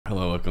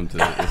welcome to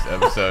this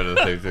episode of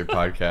the Take Take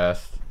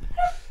Podcast.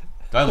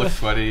 Do I look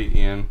sweaty,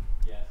 Ian?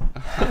 Yes.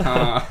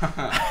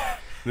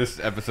 This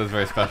episode is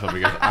very special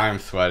because I'm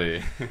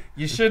sweaty.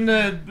 You shouldn't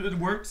have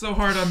worked so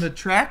hard on the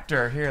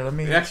tractor. Here, let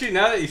me... Actually,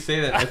 now that you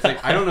say that, it's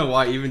like, I don't know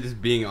why even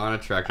just being on a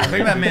tractor... I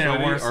think that made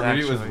it worse, or maybe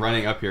it was actually.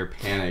 running up here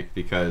panicked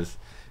because...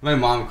 My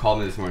mom called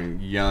me this morning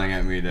yelling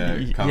at me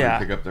to come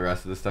and pick up the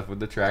rest of the stuff with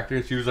the tractor.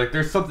 And she was like,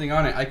 there's something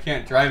on it. I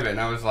can't drive it. And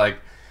I was like,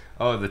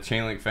 oh, the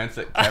chain link fence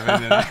that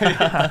Kevin and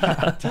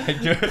I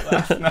tied to it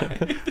last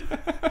night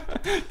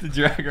to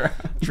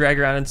drag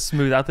around And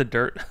smooth out the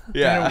dirt.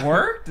 Yeah. Did it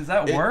work? Does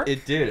that work?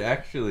 It did,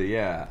 actually,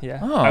 yeah.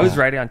 Yeah. Oh. I was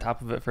riding on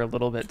top of it for a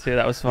little bit, too.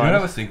 That was You fun. know what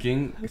I was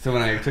thinking? So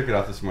when I took it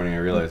off this morning, I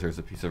realized there was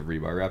a piece of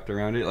rebar wrapped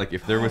around it. Like,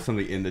 if there was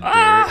something in the dirt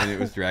and it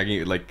was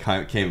dragging, it like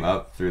came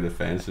up through the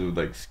fence, it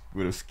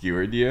would have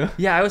skewered you.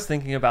 Yeah, I was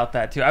thinking about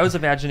that, too. I was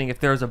imagining if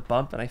there was a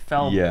bump and I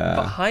fell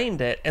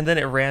behind it and then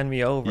it ran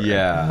me over.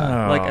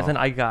 Yeah. Like, and then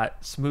I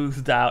got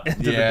smoothed out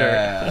into the dirt.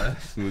 Yeah.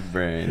 Smooth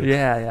brain.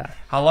 Yeah.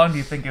 How long do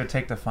you think it would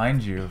take to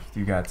find you if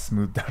you got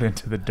smoothed out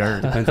into the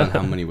dirt? Depends on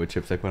how many wood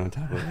chips I put on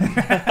top of it.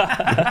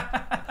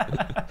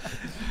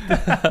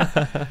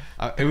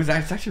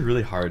 It's actually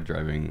really hard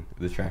driving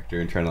the tractor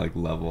and trying to like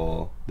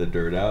level the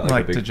dirt out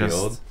like a big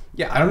field.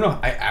 Yeah, I don't know.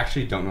 I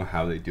actually don't know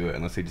how they do it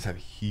unless they just have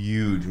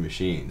huge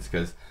machines.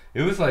 Because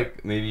it was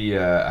like maybe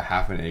a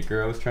half an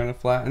acre I was trying to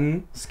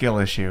flatten. Skill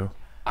issue.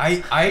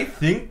 I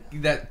think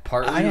that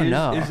partly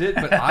is it,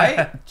 but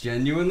I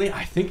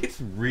think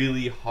it's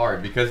really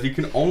hard because you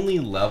can only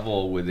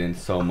level within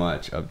so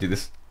much of... Dude,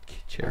 this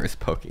chair is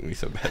poking me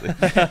so badly.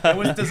 It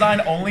was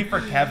designed only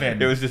for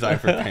Kevin. It was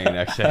designed for pain,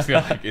 actually. I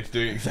feel like it's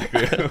doing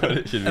exactly what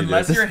it should be.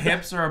 Unless your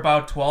hips are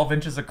about 12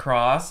 inches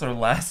across or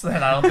less,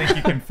 then I don't think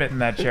you can fit in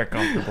that chair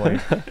comfortably.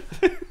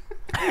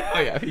 Oh,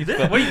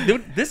 yeah. Wait,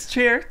 dude, this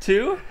chair,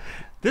 too?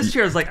 This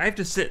chair is like, I have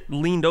to sit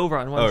leaned over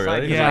on one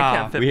side because I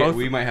can't fit both.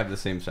 We might have the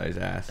same size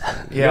ass.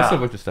 You Yeah. also have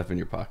a bunch of stuff in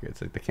your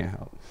pockets. Like, they can't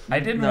help. I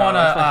didn't No, want to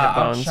that's my hip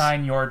bones.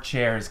 outshine your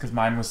chairs because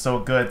mine was so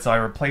good, so I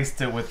replaced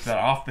it with the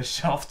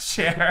off-the-shelf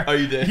chair. Oh,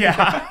 you did?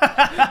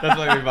 Yeah. That's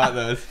why we bought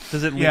those.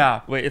 Does it lean?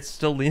 Yeah. Wait, it's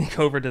still leaning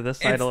over to this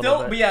side It's a little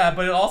still, bit. yeah,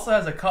 but it also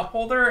has a cup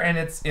holder, and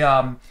it's, it's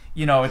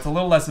a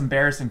little less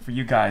embarrassing for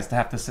you guys to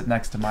have to sit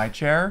next to my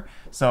chair.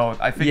 So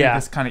I figured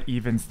this kind of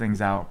evens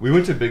things out. We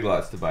went to Big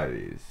Lots to buy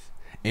these.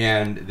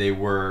 And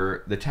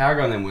the tag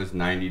on them was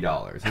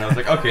 $90. And I was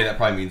like, okay, that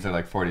probably means they're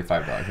like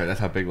 $45, right? That's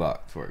how Big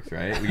Lots works,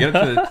 right? We get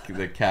up to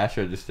the cash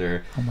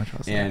register. How much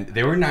was it? And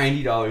they were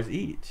 $90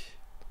 each.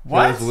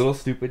 What? For those little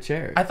stupid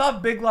chairs. I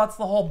thought Big Lots,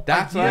 the whole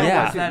That's idea what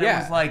I was that it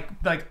was like,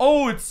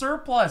 oh, it's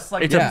surplus.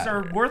 Like, It's these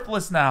are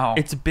worthless now.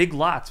 It's Big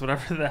Lots,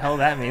 whatever the hell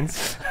that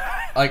means.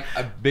 Like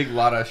a big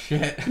lot of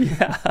shit.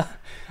 Yeah.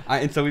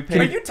 And so we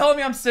paid. Are you telling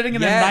me I'm sitting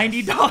in a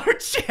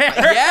 $90 chair?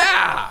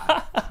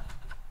 Yeah!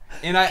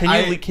 And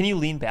Can you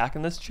lean back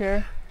in this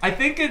chair? I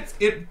think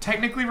it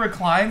technically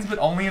reclines, but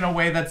only in a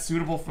way that's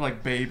suitable for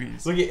like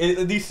babies. Look, do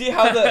you see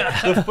how the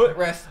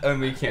footrest? I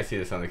mean, you can't see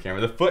this on the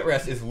camera. The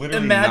footrest is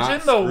literally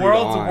Imagine not the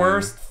world's on.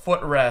 worst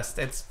footrest.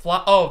 It's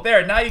oh,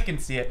 there, now you can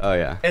see it. Oh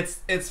yeah.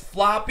 It's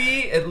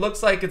floppy. It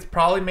looks like it's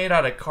probably made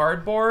out of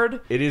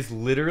cardboard. It is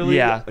literally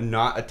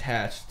not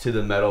attached to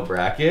the metal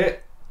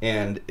bracket.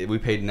 And we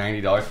paid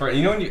 $90 for it.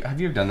 You know, have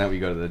you ever done that? When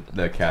you go to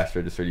the cash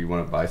register, you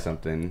want to buy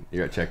something,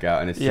 you're at checkout,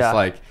 and it's just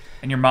like...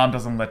 And your mom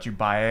doesn't let you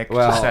buy it.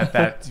 Well, she said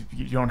that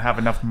you don't have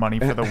enough money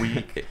for the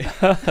week.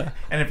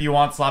 And if you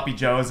want Sloppy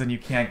Joe's and you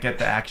can't get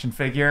the action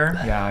figure,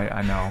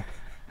 I know.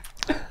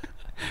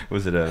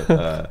 Was it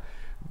a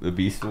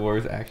Beast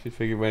Wars action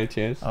figure by any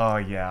chance? Oh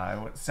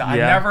yeah,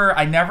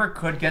 I never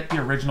could get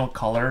the original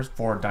colors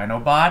for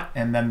Dinobot,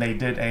 and then they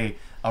did a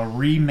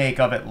remake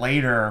of it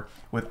later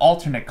with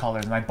alternate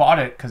colors, and I bought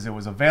it because it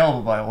was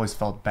available, but I always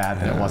felt bad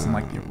that it wasn't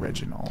like the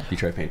original. You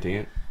tried painting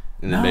it?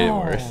 And it made it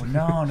worse.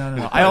 No.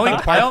 I only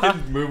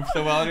didn't move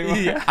so well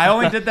anymore. I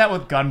only did that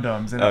with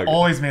Gundams, and it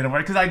always made it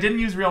worse because I didn't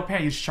use real paint.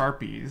 I used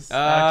Sharpies.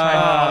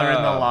 Trying to color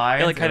in the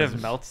lines. It like kind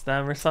of melts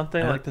them or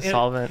something, like the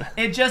solvent.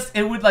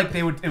 It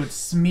would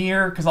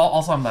smear because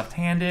also I'm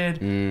left-handed.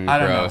 I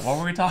don't know. What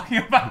were we talking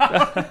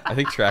about? I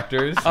think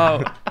tractors.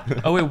 Oh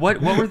wait,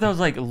 what were those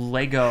like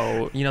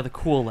Lego? You know, the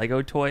cool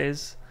Lego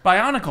toys.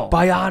 Bionicles.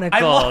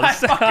 I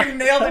fucking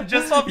nailed it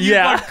just off you.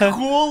 Like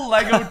cool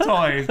Lego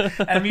toys.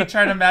 And me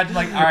trying to imagine,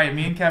 like, all right,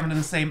 me and Kevin are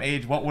the same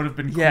age. What would have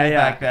been cool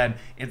back then?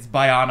 It's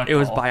Bionicle. It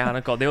was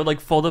Bionicle. They would like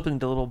fold up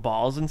into little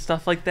balls and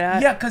stuff like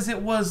that. Yeah, because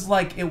it was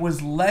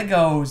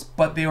Legos,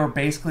 but they were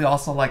basically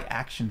also like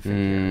action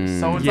figures.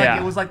 So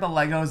it was like the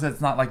Legos that's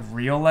not like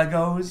real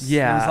Legos.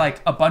 Yeah. It was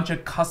like a bunch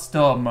of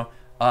custom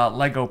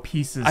Lego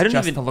pieces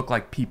just to look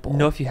like people.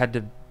 Know if you had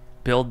to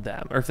build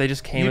them or if they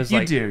just came as you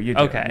like do.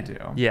 Okay. You do.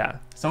 Yeah.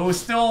 So it was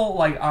still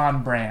like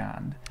on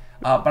brand.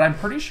 But I'm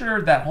pretty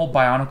sure that whole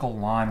Bionicle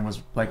line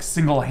was like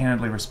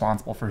single-handedly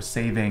responsible for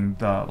saving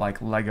the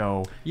like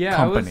Lego company.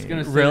 I was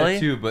gonna say that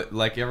too, but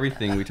like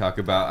everything we talk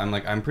about,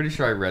 I'm pretty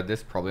sure I read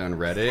this probably on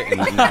Reddit,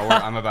 and now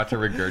I'm about to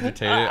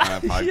regurgitate it on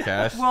a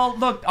podcast. Well,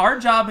 look, our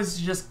job is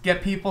to just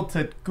get people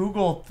to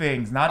Google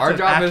things, not our to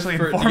job actually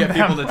is inform to get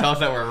them. people to tell us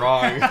that we're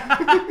wrong.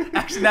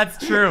 Actually,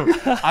 that's true.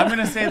 I'm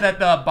gonna say that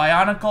the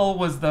Bionicle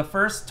was the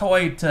first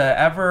toy to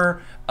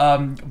ever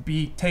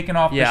be taken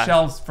off the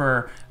shelves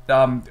for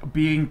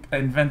being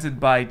invented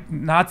by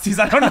Nazis.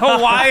 I don't know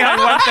why I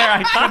went there.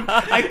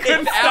 I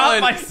couldn't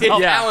stop myself.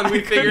 It's Alan.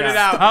 We figured it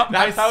out.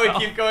 That's how we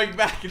keep going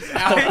back. It's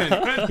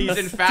Alan. He's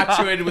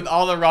infatuated with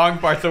all the wrong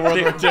parts of World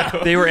War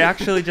II. They were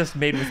actually just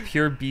made with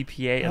pure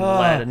BPA and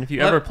lead, and if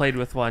you ever played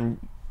with one,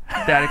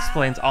 that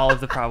explains all of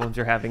the problems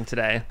you're having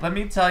today. Let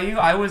me tell you,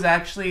 I was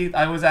actually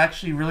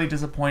really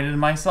disappointed in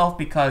myself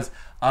because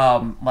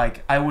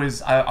like I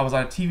was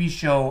on a TV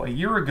show a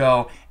year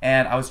ago,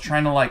 and I was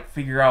trying to like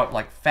figure out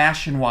like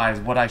fashion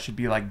wise what I should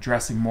be like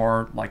dressing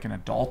more like an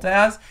adult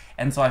as,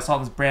 and so I saw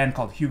this brand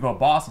called Hugo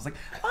Boss. I was like,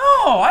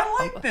 oh,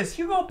 I like this.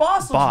 Hugo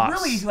Boss was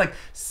really like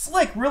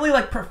slick, really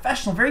like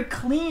professional, very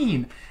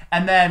clean.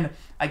 And then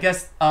I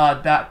guess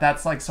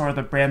that's like sort of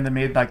the brand that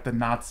made like the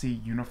Nazi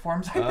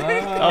uniforms, I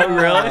think. Oh,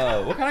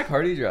 really? What kind of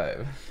car do you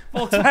drive?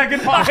 Volkswagen.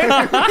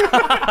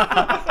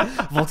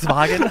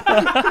 Volkswagen?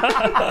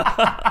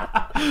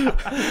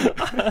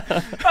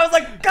 I was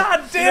like,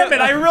 God damn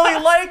it, I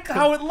really like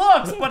how it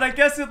looks, but I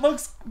guess it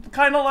looks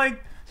kind of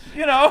like,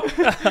 you know.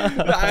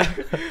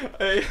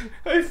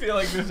 I feel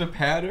like there's a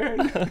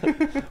pattern.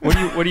 What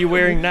are you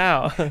wearing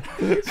now?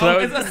 It's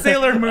a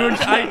Sailor Moon.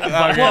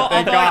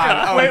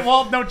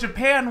 No,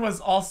 Japan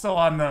was also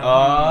on the.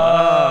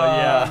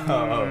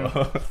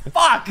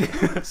 Fuck.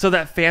 So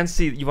that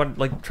fancy, you want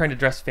like trying to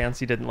dress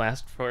fancy didn't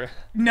last for.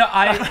 No,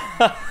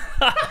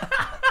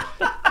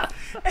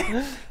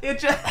 it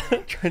just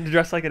trying to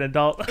dress like an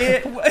adult.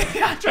 Trying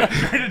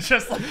to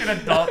dress like an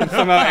adult.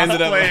 Somehow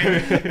ended up.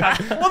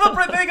 Well,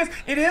 the thing is,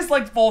 it is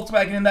like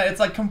Volkswagen in that it's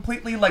like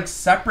completely like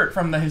separate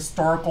from the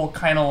historical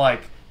kind of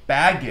like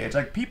baggage.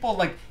 Like people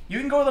like you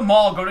can go to the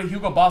mall, go to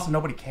Hugo Boss, and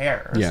nobody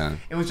cares. Yeah.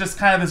 It was just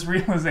kind of this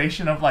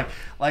realization of like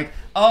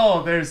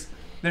oh, there's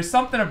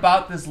something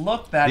about this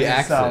look that the is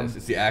axis.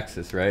 It's the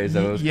axis, right? Is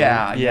that what it's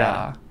called?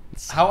 Yeah.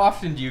 How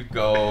often do you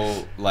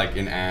go like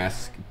and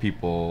ask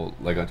people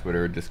like on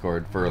Twitter or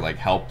Discord for like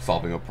help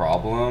solving a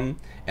problem,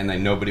 and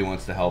like nobody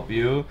wants to help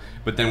you,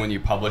 but then when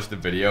you publish the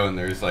video and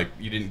there's like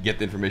you didn't get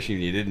the information you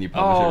needed and you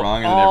publish it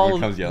wrong and then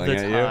everyone comes yelling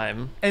at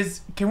you?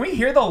 Can we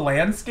hear the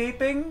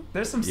landscaping?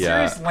 There's some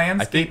serious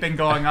landscaping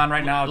going on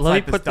right now. It's Let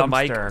like me put this the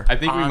mic. I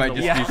think we might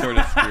just be sort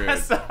of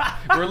screwed.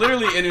 We're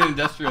literally in an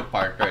industrial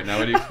park right now.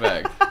 What do you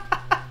expect?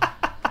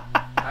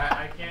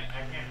 I can't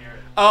hear it.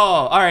 Oh,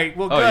 all right.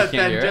 Well, good.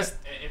 Then just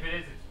if it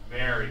is, it's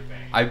very faint.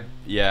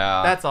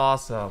 That's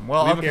awesome.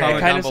 Well, leave a comment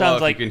it kind of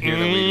sounds like you can hear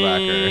the weed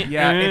whacker.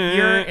 Yeah,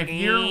 if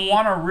you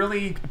want to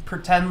really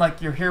pretend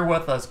like you're here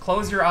with us,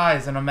 close your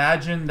eyes and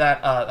imagine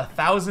that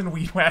 1,000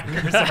 weed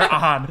whackers are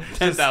on.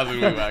 10,000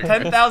 weed whackers.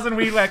 10,000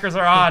 weed whackers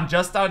are on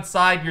just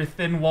outside your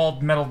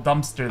thin-walled metal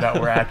dumpster that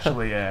we're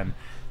actually in.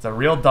 It's a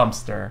real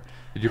dumpster.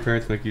 Did your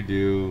parents make you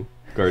do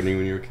gardening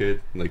when you were a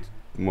kid, like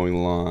mowing the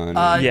lawn?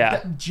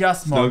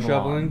 Just snow mowing the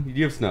shoveling. lawn. Did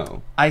you have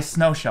snow? I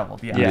snow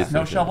shoveled. Yeah,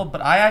 snow shoveled,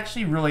 but I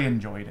actually really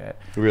enjoyed it.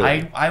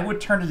 Really? I would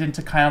turn it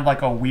into kind of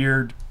like a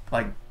weird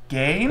like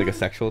game, like a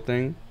sexual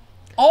thing.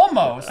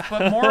 Almost,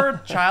 but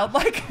more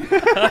childlike.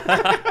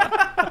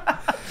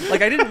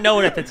 Like I didn't know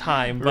it at the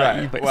time,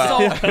 but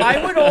So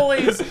I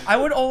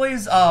would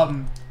always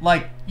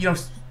like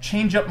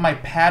change up my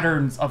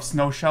patterns of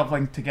snow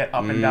shoveling to get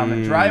up and down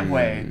the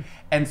driveway,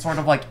 and sort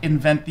of like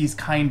invent these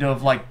kind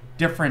of like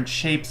different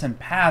shapes and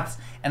paths,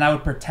 and I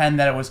would pretend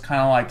that it was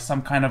kind of like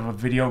some kind of a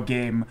video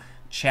game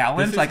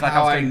challenge. This is like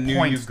how I was I getting knew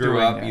points you grew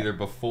doing up it. either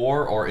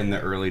before or in the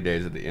early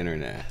days of the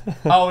internet.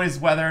 Is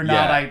whether or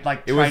not I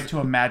like tried to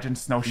imagine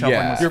snow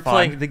shoveling was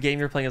fun. The game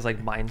you're playing is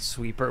like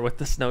Minesweeper with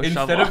the snow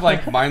shovel. Instead of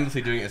like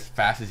mindlessly doing it as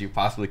fast as you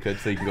possibly could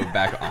so you can go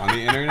back on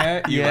the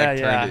internet, you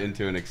turned it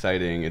into an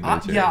exciting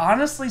adventure.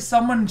 Honestly,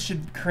 someone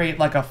should create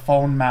like a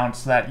phone mount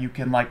so that you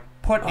can like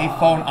put a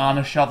phone on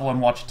a shovel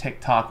and watch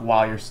TikTok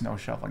while you're snow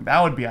shoveling.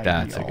 That would be ideal.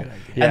 That's a good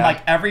idea. And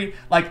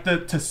like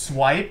to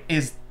swipe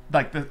is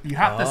like you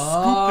have to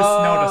scoop the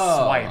snow to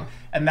swipe,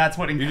 and that's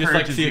what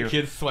encourages you. You just like see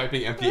a kid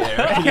swiping empty air.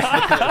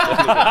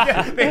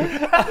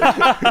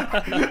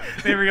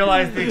 They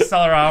realize the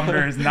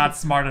accelerometer is not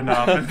smart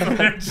enough, and so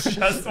they're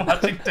just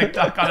watching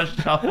TikTok on a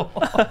shovel.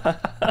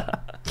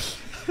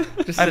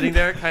 Just sitting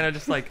there, kind of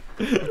just like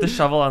with the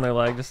shovel on their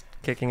leg, just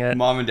kicking it.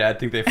 Mom and Dad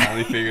think they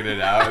finally figured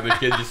it out, and the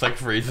kid just like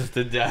freezes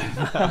to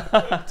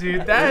death.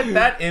 Dude,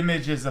 that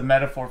image is a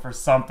metaphor for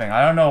something.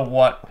 I don't know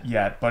what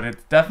yet, but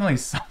it's definitely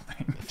something.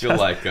 I feel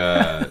like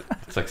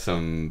It's like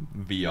some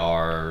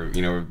VR,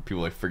 you know, where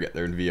people like forget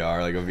they're in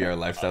VR, like a VR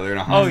lifestyle. They're in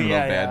a hospital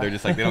bed. They're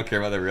just like, they don't care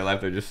about their real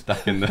life. They're just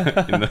stuck in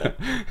the.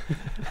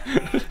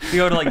 You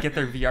go to like get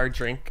their VR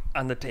drink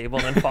on the table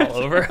and then fall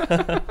over.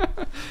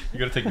 You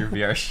go to take your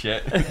VR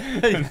shit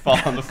and fall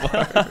on the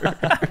floor.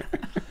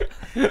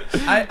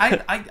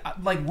 I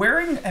like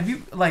wearing. Have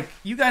you like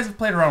you guys have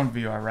played around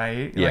with VR,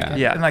 right? Yeah. Like,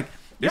 Yeah. And like.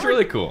 It's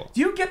really cool.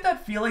 Do you get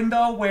that feeling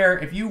though, where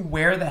if you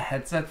wear the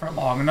headset for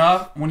long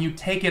enough, when you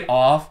take it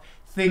off,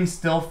 things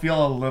still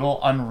feel a little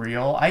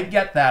unreal? I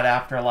get that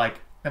after like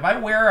if I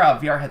wear a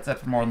VR headset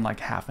for more than like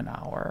half an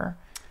hour.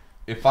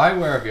 If I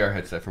wear a VR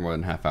headset for more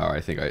than half hour,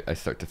 I think I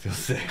start to feel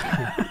sick.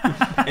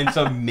 And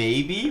so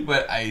maybe,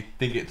 but I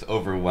think it's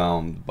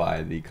overwhelmed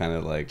by the kind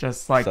of like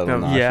just like the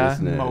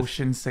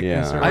motion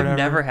sickness or whatever. I've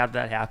never had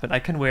that happen. I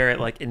can wear it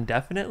like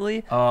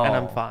indefinitely and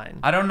I'm fine.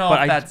 I don't know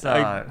but if that's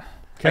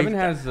Kevin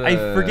has.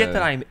 I forget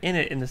that I'm in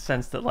it in the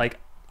sense that like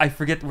I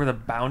forget where the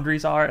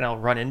boundaries are and I'll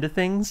run into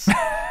things.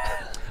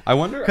 I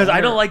wonder because I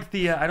don't like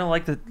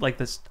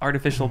this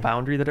artificial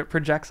boundary that it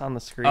projects on the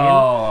screen. So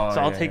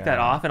I'll take that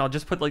off and I'll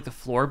just put like the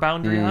floor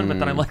boundary on, but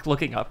then I'm like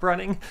looking up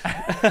running.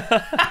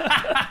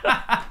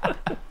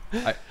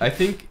 I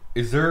think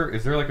is there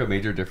like a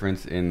major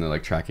difference in the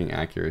like tracking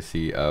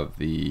accuracy of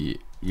the.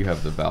 You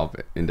have the Valve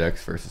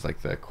Index versus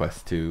like the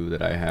Quest 2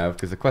 that I have,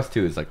 because the Quest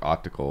 2 is like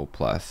optical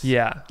plus.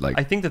 Yeah, like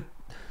I think that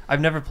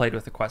I've never played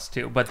with the Quest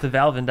 2, but the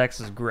Valve Index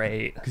is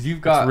great because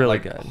you've got really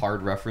like good.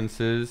 Hard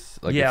references.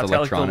 Like yeah, it's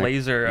electronic. got like the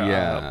laser.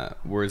 Yeah,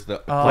 whereas the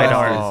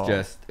Quest is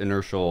just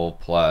inertial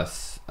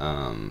plus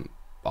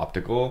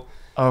optical.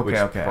 Which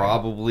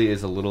probably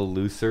is a little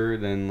looser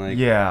than like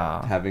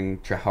having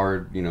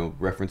hard,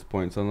 reference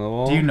points on the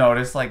wall. Do you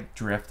notice like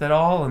drift at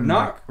all? And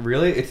not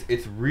really.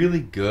 It's really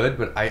good,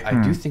 but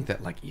I do think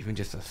that like even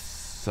just a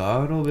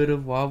subtle bit of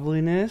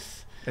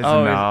wobbliness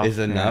is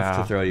enough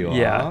to throw you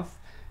off.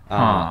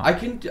 I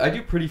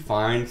do pretty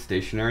fine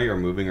stationary or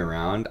moving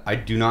around. I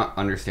do not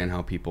understand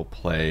how people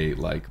play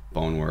like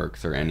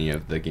Boneworks or any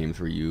of the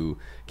games where you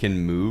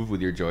can move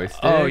with your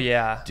joystick. Oh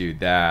yeah, dude,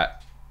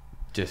 that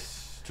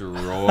just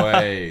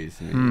destroys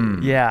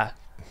me. Yeah.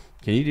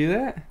 Can you do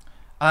that?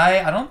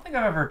 I don't think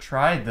I've ever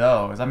tried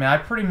those. I mean, I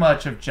pretty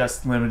much have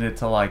just limited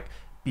to like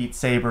Beat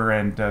Saber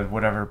and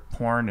whatever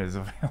porn is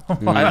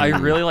available. I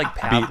really like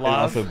Pavlov.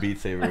 Also Beat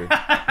Saber.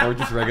 Or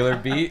just regular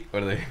Beat?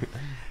 What are they?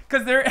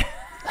 Because there is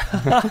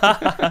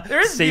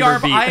Saber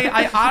VR. Beat.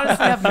 I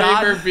honestly have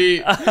not. Saber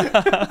Beat.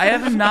 I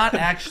have not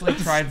actually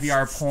tried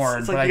VR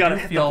porn, but I do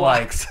feel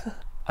like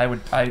I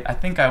would. I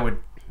think I would.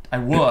 I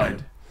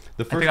would.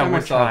 The first time I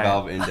saw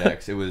Valve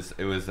Index, it was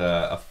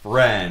a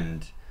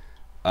friend,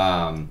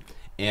 and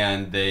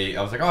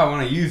I was like, oh, I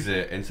want to use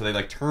it, and so they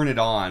like turn it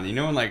on. You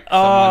know, when like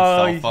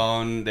someone's cell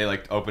phone, they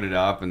like open it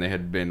up, and they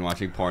had been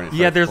watching porn.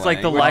 And there's playing.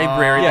 like the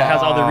library that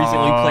has all the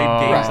recently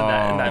played games in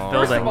that building.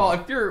 First of all,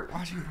 if you're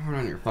watching porn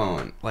on your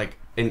phone,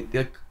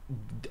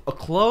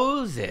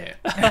 close it.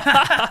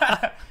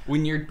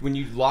 when you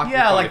lock your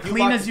phone, like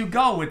clean as you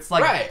go. It's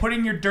like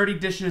putting your dirty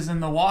dishes in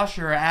the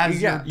washer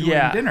as you're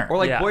doing dinner. Or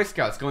like Boy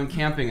Scouts going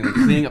camping and then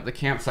cleaning up the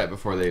campsite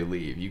before they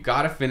leave. You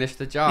gotta finish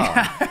the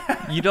job.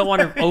 You don't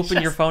want to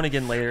open your phone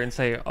again later and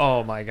say,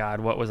 oh my god,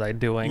 what was I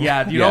doing?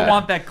 Yeah, you don't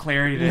want that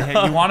clarity to hit.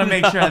 You want to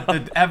make sure that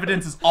the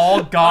evidence is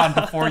all gone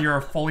before you're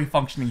a fully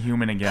functioning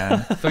human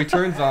again. So he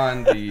turns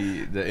on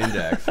the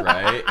Index,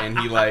 right? And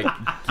he like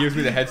gives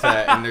me the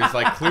headset and there's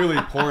like clearly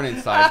porn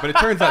inside. But it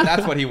turns out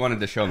that's what he wanted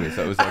to show me,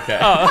 so it was okay.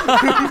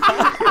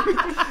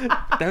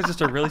 That was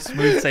just a really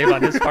smooth save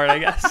on his part, I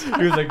guess.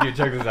 He was like, dude,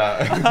 check this out.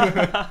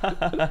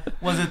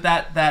 Was it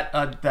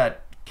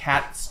that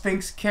cat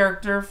Sphinx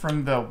character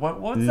from the what's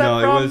that from? No,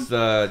 it was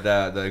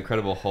the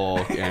Incredible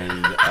Hulk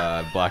and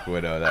Black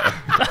Widow. That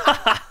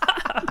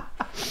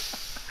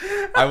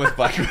I was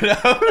Black Widow.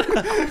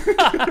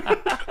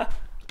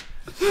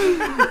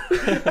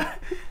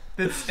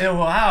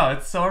 Wow,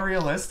 it's so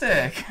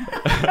realistic.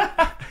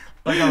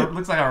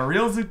 Looks like a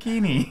real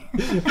zucchini.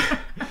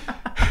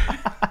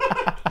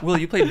 Will,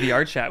 you played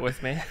VRChat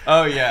with me.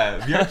 Oh yeah,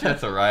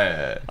 VRChat's a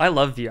riot. I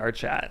love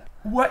VRChat.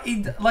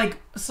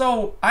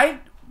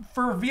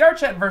 For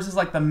VRChat versus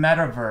like the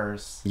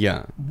metaverse.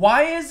 Yeah.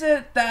 Why is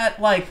it that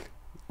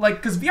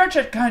because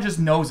VRChat kind of just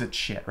knows its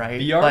shit, right?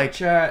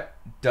 VRChat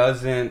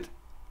doesn't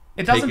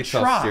take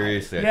itself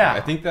seriously. Yeah.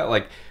 I think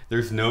that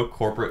there's no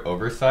corporate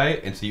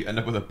oversight, and so you end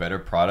up with a better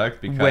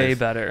product because way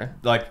better.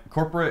 Like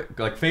corporate,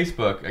 like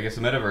Facebook, I guess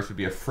the metaverse would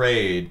be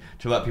afraid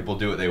to let people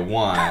do what they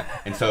want,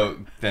 and so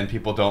then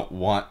people don't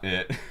want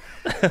it.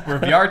 Where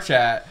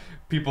VRChat,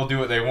 people do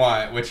what they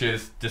want, which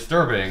is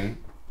disturbing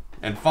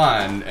and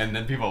fun, and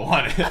then people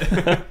want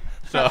it.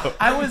 So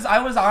I was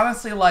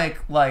honestly like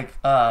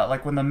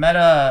when the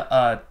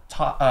Meta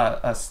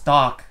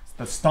stonk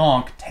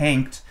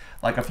tanked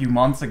like a few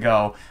months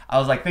ago, I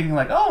was like thinking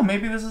like, oh,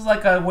 maybe this is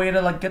like a way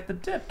to like get the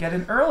dip, get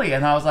in early,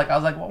 and I was like, I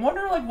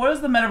wonder like what does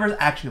the metaverse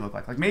actually look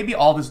like? Like maybe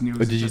all this news.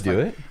 But did you do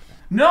it?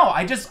 No,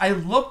 I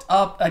looked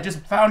up. I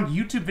just found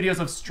YouTube videos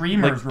of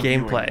streamers like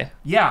reviewing. Gameplay.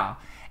 Yeah,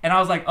 and I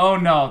was like, oh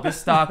no,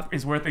 this stock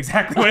is worth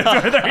exactly what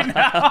it's worth right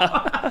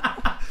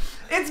now.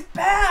 It's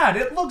bad.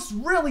 It looks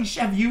really.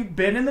 Have you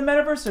been in the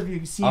metaverse? Have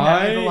you seen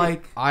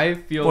I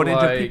feel footage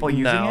like of people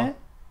using it?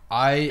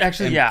 I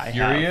actually, am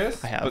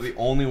curious, I have. but the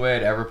only way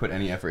I'd ever put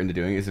any effort into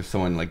doing it is if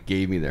someone like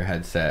gave me their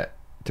headset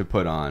to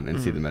put on and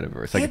see the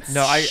metaverse.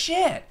 Like,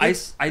 shit.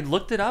 I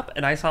looked it up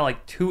and I saw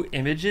like 2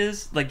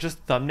 images, like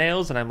just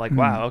thumbnails, and I'm like,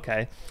 wow,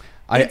 okay.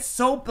 It's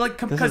so like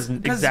this is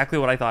exactly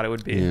what I thought it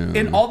would be. Yeah.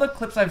 In all the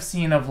clips I've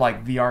seen of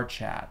like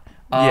VRChat.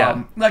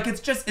 Like it's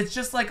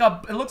just like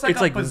it looks like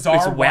a bizarre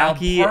it's wacky, wild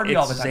party it's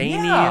all the time.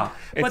 Zany, yeah,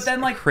 it's but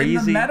then like crazy.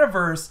 in the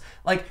metaverse,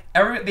 like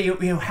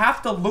you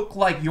have to look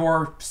like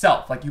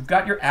yourself. Like you've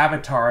got your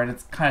avatar and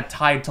it's kind of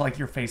tied to like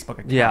your Facebook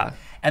account. Yeah.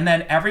 And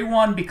then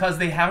everyone, because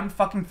they haven't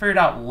fucking figured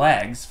out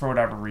legs for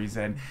whatever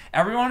reason,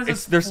 everyone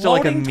is there's still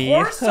like a me.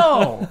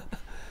 Torso.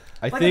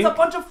 I like think it's a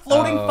bunch of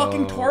floating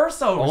fucking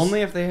torsos. Only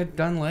if they had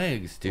done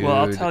legs, dude. Well,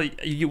 I'll tell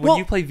you, when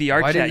you play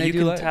VRChat, you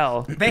can legs?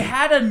 tell. They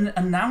had an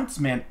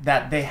announcement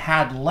that they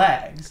had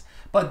legs,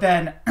 but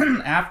then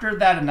after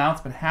that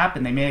announcement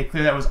happened, they made it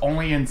clear that it was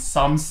only in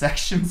some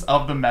sections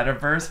of the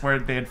metaverse where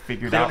they had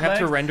figured They out don't have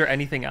legs. to render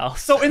anything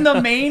else. So in the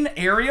main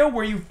area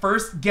where you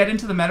first get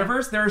into the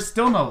metaverse, there are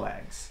still no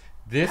legs.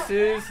 This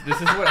is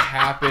what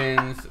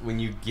happens when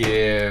you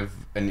give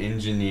an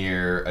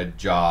engineer a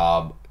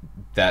job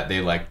that they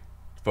like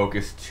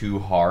focus too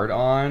hard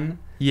on.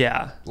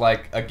 Yeah.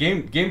 Like a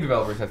game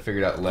developers have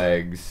figured out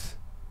legs.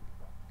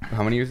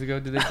 How many years ago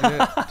did they do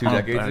it? 2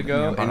 decades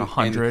ago? About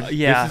 100.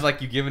 Yeah. This is like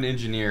you give an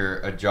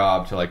engineer a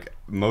job to like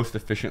most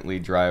efficiently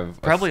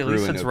drive probably a at screw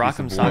least into since a piece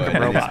Rock'em of Sock'em wood,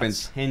 and Robots. they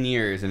spend 10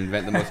 years and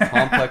invent the most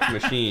complex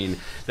machine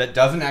that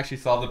doesn't actually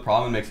solve the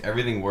problem and makes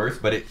everything worse,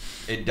 but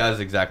it does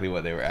exactly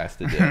what they were asked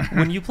to do.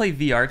 When you play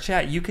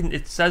VRChat,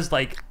 it says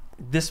like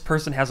this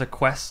person has a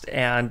quest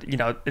and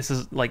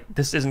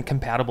this isn't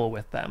compatible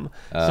with them.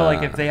 So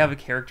like if they have a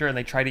character and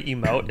they try to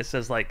emote, it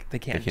says like they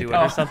can't do it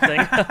or something.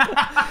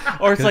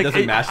 Or it's like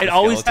it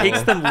always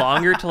takes them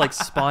longer to like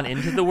spawn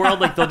into the world.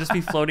 Like they'll just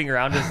be floating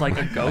around as like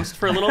a ghost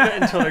for a little bit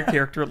until their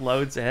character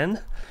loads in.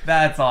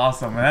 That's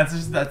awesome. And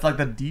that's like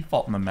the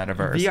default in the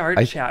metaverse.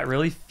 VRChat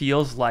really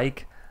feels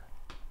like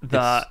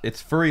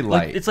it's furry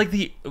light. Like, it's like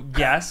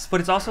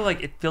but it's also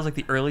like it feels like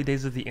the early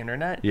days of the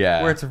internet.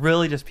 Yeah. It's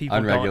really just people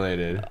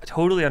unregulated.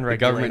 Totally unregulated.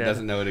 The government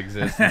doesn't know it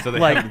exists, and so they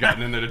haven't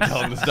gotten in there to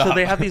tell them to stop. So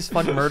they have these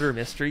fun murder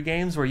mystery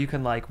games where you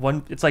can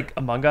it's like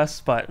Among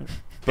Us, but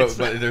there's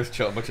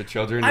a bunch of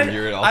children, and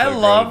you're also I a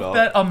grown love adult.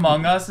 that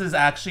Among Us is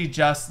actually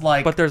just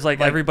like. But there's like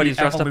everybody's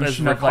dressed up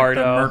as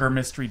Ricardo. Of, like, the murder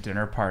mystery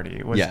dinner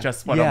party was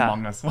just what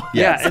Among Us was.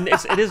 Yeah, and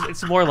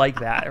it's more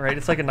like that, right?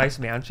 It's like a nice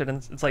mansion,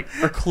 and it's like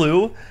or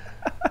Clue,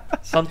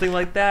 something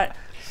like that.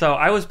 So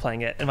I was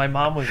playing it, and my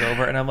mom was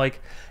over, and I'm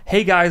like,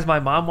 "Hey guys, my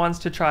mom wants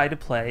to try to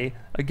play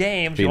a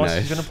game. She's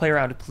going to play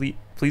around.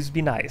 Please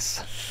be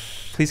nice.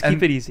 Please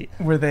keep it easy."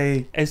 Were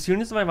they? As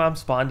soon as my mom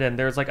spawned in,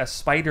 there's like a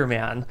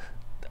Spider-Man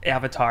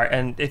avatar,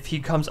 and if he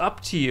comes up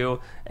to you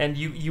and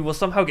you will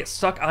somehow get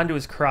stuck onto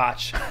his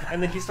crotch,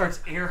 and then he starts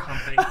air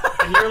humping,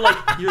 and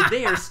you're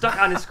there stuck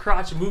on his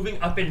crotch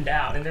moving up and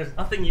down, and there's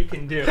nothing you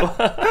can do.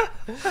 What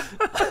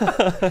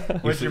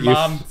did your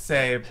mom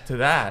say to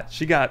that?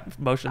 She got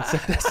motion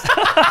sickness.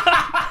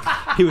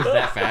 He was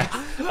that fast.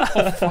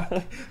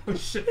 Oh,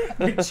 shit.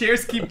 The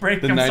chairs keep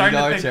breaking. The I'm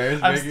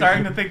 $90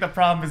 starting to think the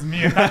problem is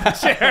me and not the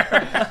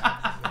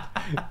chair.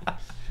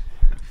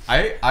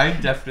 I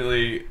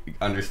definitely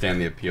understand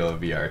the appeal of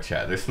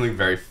VRChat. There's something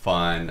very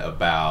fun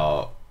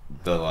about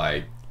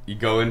you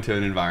go into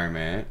an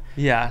environment,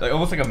 like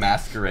almost like a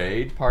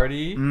masquerade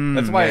party.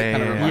 That's why it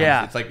kind of reminds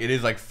me. It's like it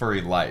is like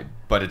furry light,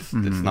 but it's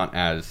it's not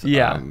as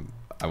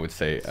I would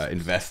say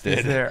invested.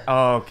 Is there?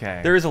 Oh,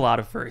 okay. There is a lot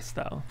of furries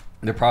though.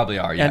 There probably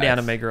are, and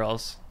anime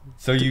girls.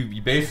 So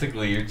you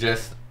basically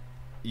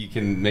you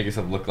can make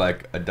yourself look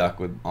like a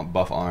duck with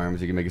buff arms.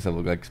 You can make yourself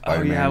look like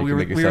Spider-Man. Oh yeah, we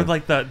were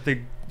like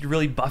the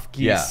really buff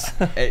geese.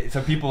 Yeah.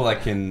 So people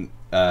can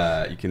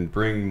you can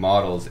bring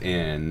models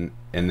in,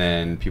 and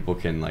then people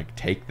can like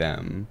take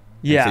them.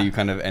 Yeah. And so you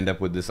kind of end up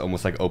with this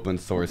almost like open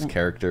source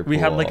character pool. We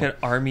had like an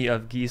army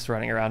of geese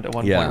running around at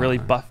one point, really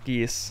buff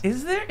geese.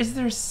 Is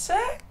there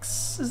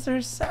sex? Is there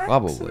sex?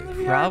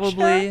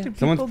 Probably.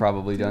 Someone's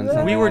probably done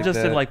something. We were like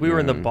just that. in we were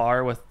in the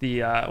bar with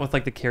the with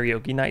like the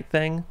karaoke night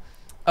thing.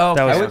 Oh,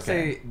 I would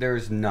say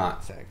there's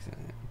not sex in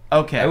it.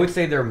 Okay. I would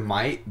say there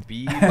might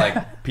be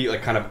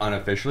like kind of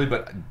unofficially,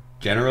 but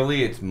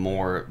generally it's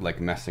more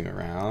like messing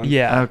around.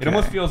 Yeah. It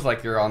almost feels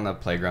like you're on the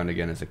playground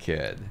again as a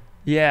kid.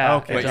 Yeah.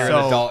 Okay. But you're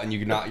an adult, and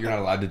you're not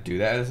allowed to do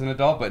that as an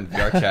adult. But in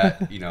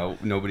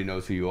VRChat, nobody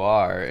knows who you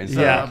are, and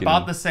so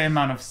about the same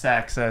amount of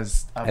sex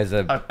as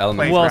a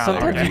element. Well,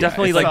 sometimes you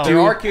definitely like there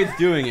are kids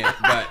doing it,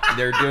 but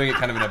they're doing it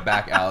kind of in a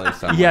back alley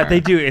somewhere. Yeah, they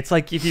do. It's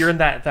like if you're in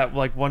that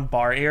like one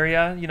bar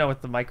area,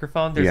 with the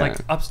microphone. There's like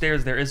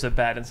upstairs there is a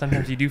bed, and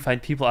sometimes you do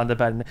find people on the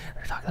bed and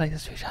they're talking like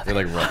this to each other.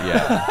 They're like,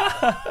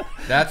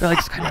 they're like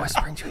just kind of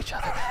whispering to each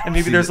other, and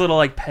maybe there's a little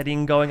like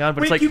petting going on,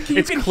 but it's like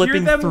it's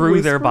clipping through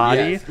whisper? their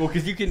body. Yes. Well,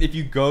 because if if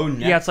you go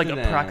next Yeah, it's like to a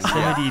them,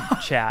 proximity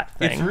chat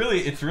thing. It's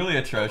really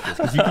atrocious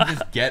because you can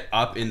just get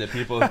up into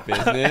people's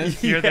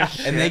business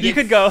and they You get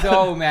could go-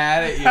 so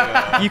mad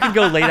at you. You can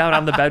go lay down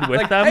on the bed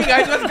with them. Hey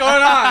guys, what's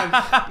going on?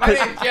 My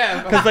name's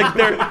Jeff. Because like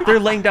they're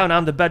laying down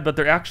on the bed, but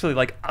they're actually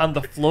like on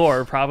the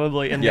floor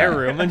probably in their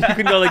room, and you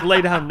can go like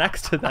lay down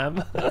next to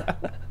them.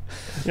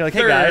 You're like,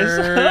 hey guys.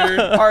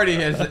 Third party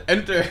has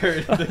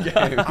entered the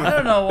game. I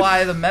don't know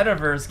why the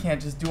metaverse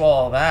can't just do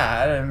all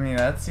that. I mean,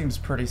 that seems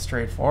pretty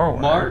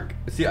straightforward.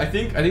 I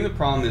think the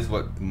problem is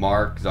what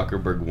Mark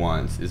Zuckerberg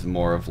wants is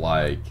more of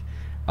like,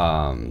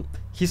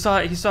 he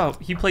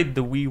played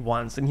the Wii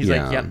once, and he's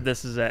like, yep,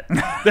 this is it.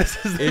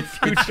 This is the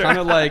future.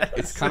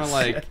 It's kind of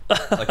like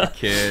a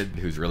kid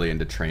who's really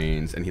into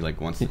trains, and he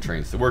like wants the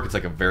trains to work. It's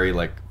like a very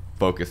like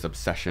focused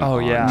obsession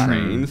on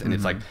trains, and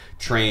it's like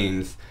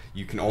trains.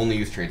 You can only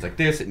use trains like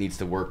this. It needs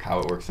to work how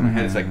it works in my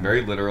head. It's like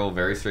very literal,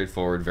 very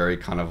straightforward, very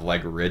kind of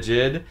like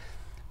rigid.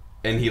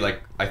 And he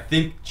like, I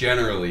think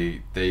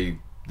generally the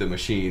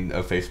machine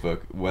of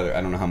Facebook, whether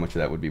I don't know how much of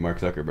that would be Mark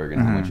Zuckerberg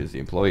and how much is the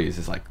employees,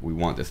 is like, we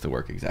want this to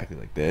work exactly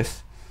like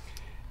this.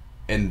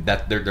 And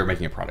that they're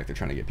making a product. They're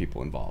trying to get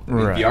people involved. I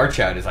mean,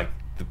 VRChat is like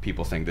the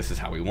people saying this is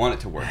how we want it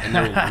to work, and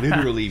they're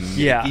literally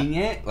making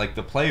it. Like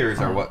the players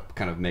are what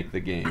kind of make the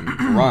game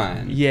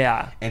run.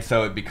 Yeah. And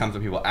so it becomes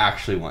what people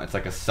actually want. It's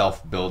like a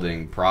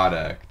self-building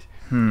product.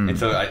 And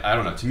so I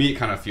don't know. To me, it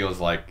kind of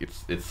feels like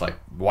it's like,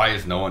 why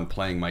is no one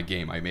playing my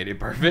game? I made it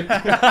perfect.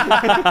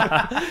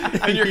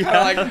 And you're kind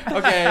of like,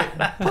 okay,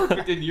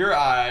 perfect in your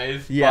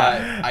eyes, but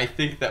I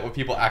think that what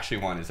people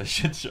actually want is a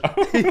shit show.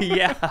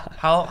 Yeah.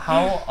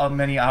 How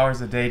many hours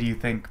a day do you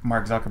think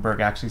Mark Zuckerberg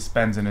actually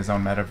spends in his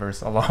own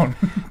metaverse alone?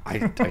 I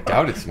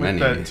doubt it's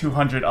many. With the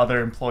 200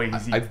 other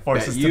employees he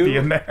forces to be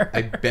in there.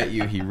 I bet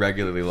you he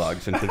regularly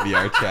logs into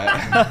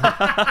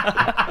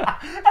VRChat.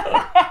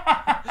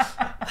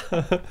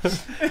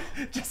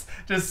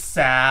 just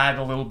sad,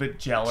 a little bit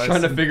jealous,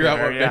 trying to figure out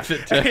what makes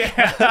it tick.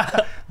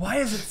 Why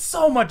is it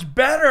so much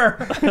better?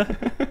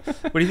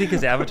 What do you think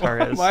his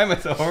avatar is? Why am I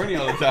so horny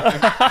all the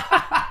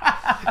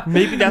time?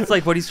 Maybe that's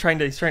like what he's trying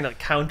to like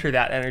counter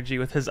that energy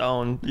with his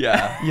own.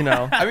 Yeah. You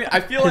know. I mean, I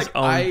feel his like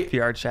own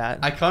VRChat.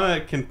 I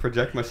kind of can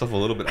project myself a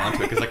little bit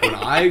onto it because like when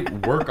I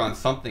work on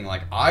something,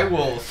 like I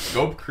will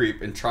scope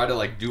creep and try to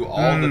like do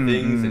all the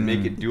things and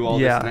make it do all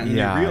this and that, and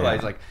you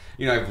realize like,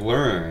 you know, I've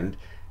learned.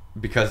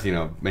 Because, you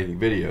know,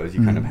 making videos,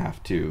 you kind of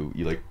have to,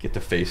 you like get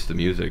to face the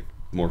music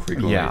more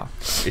frequently. Yeah.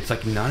 It's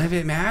like none of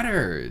it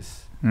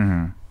matters.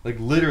 Like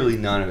literally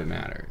none of it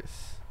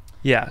matters.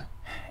 Yeah.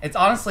 It's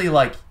honestly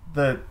like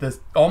the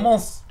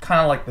almost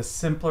kind of like the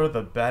simpler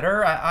the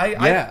better.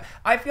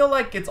 I feel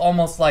like it's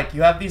almost like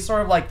you have these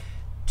sort of like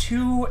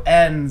two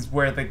ends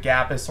where the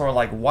gap is sort of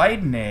like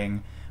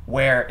widening,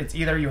 where it's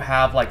either you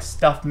have like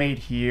stuff made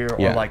here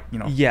or like, you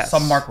know,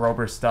 some Mark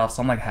Rober stuff,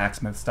 some like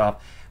Hacksmith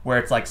stuff, where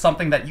it's like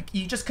something that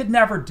you just could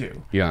never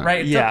do. Yeah.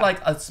 Right? It took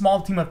like a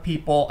small team of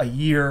people a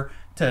year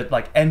to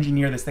like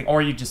engineer this thing,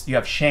 or you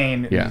have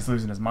Shane, and he's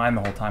losing his mind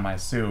the whole time, I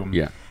assume.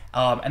 Yeah.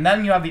 And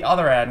then you have the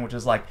other end, which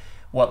is like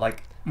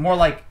more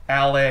like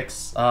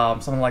Alex,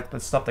 something like the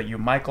stuff that you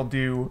and Michael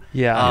do.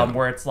 Yeah.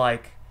 Where it's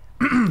like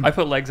I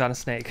put legs on a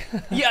snake.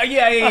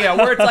 Yeah.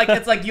 Where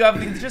it's like you have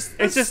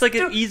it's just like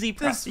an easy,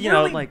 you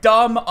know, like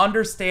dumb,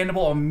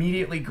 understandable,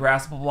 immediately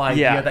graspable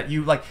idea that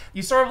you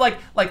sort of like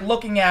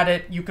looking at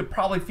it, you could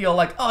probably feel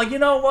like, oh, you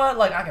know what,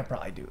 like I could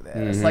probably do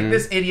this. Like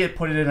this idiot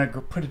put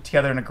it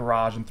together in a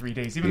garage in 3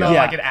 days, even though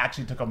like it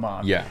actually took a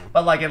month. Yeah.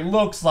 But like it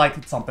looks like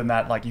it's something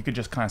that like you could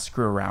just kind of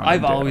screw around.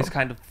 I've always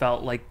kind of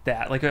felt like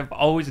that. Like I've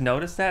always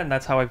noticed that, and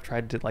that's how I've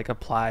tried to like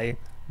apply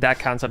that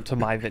concept to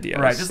my videos.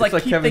 Right, just like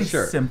keep things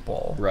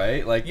simple.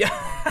 Right? Like,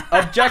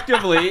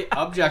 objectively,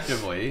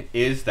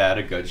 is that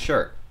a good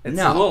shirt? It's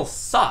a little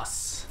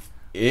sus.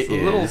 It's a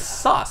little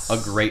sus. A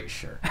great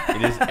shirt.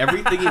 It is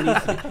everything it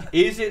needs to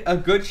be. Is it a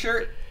good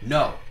shirt?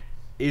 No.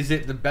 Is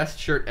it the best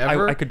shirt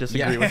ever? I could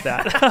disagree with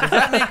that. Does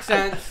that make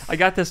sense? I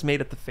got this made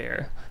at the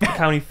fair, the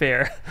county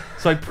fair.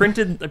 So I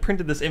printed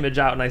this image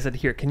out, and I said,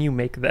 here, can you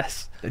make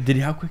this?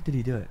 How quick did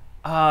he do it?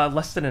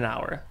 Less than an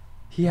hour.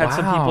 He had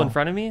some people in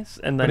front of me, and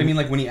then. But I mean,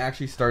 like when he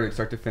actually started,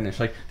 start to finish,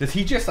 like does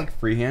he just like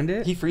freehand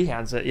it? He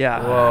freehands it,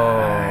 yeah.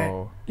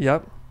 Whoa.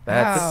 Yep.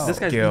 That's this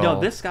guy's. You know,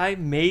 this guy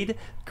made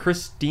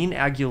Christine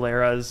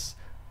Aguilera's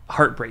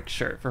Heartbreak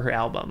shirt for her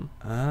album,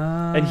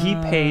 and she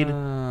paid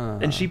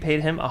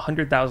him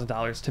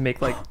 $100,000 to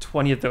make like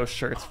 20 of those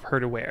shirts for her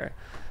to wear.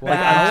 Like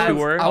on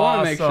tour. I want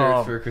to make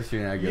shirts for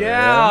Christina Aguilera.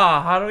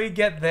 Yeah, how do we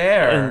get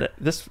there? And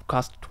this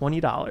cost $20.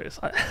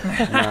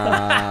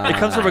 It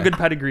comes from a good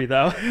pedigree,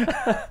 though.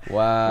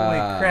 Wow!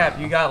 Holy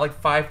crap! You got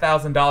like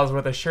 $5,000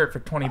 worth of shirt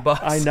for $20.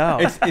 I know.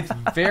 It's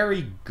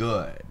very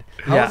good.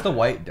 How's the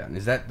white done?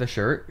 Is that the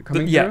shirt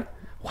coming through?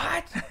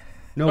 What?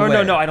 No,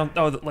 I don't.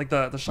 Oh, like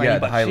the shiny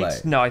butt highlight.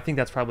 cheeks. No, I think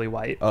that's probably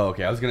white. Oh,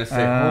 okay. I was gonna say,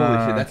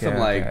 holy shit, that's some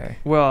like.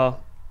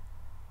 Well.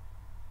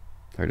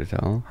 Hard to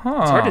tell.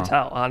 It's hard to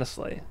tell,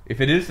 honestly.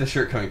 If it is the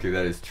shirt coming through,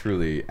 that is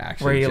truly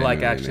actually where you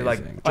like actually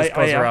amazing. Like just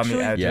goes around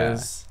the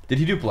edges. Yeah. Did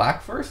he do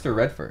black first or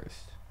red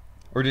first,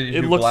 or did he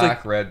do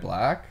black, red,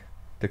 black?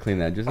 to clean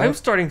the edges. I'm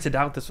starting to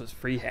doubt this was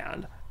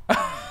freehand.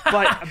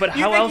 But you how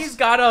think else? He's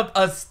got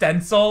a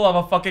stencil of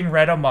a fucking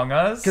red Among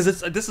Us?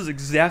 Because this is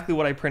exactly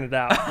what I printed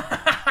out.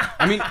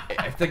 I mean,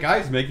 if the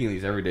guy's making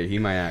these every day, he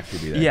might actually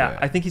be that Yeah,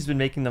 good. I think he's been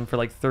making them for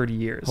like 30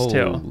 years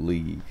too.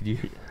 Holy,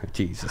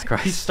 Jesus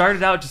Christ! He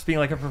started out just being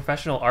like a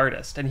professional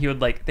artist, and he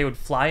would they would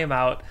fly him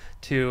out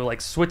to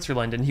like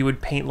Switzerland, and he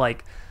would paint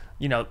like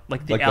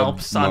the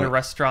Alps on a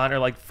restaurant, or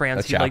like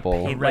France. He'd like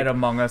paint red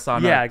Among Us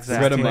on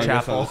exactly. Red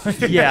Chapel.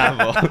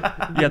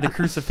 Yeah, the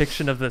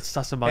crucifixion of the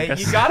Susamungus.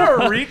 Hey, you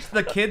gotta reach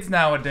the kids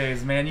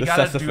nowadays, man. You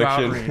gotta do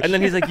outreach. And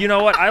then he's like, you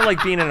know what? I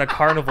like being in a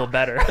carnival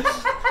better.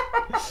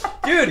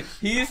 Dude,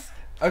 he's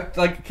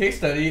like a case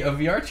study of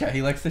VRChat.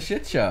 He likes the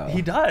shit show.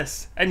 He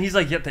does, and he's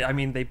like, yeah.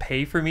 They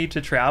pay for me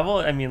to travel.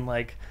 I mean,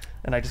 like,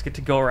 and I just get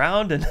to go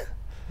around and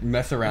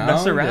mess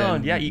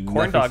around. Yeah, eat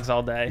corn dogs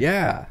all day.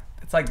 Yeah.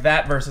 It's like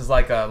that versus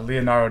like a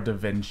Leonardo da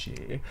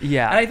Vinci.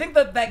 Yeah. And I think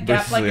that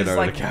gap like is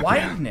like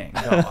widening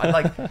though.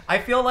 I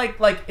feel like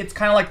it's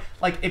kind of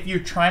like if you're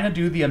trying to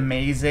do the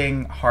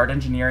amazing hard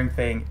engineering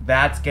thing,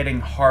 that's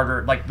getting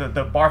harder. Like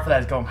the bar for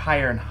that is going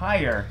higher and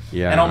higher.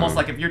 Yeah. And almost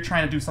like if you're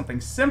trying to do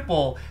something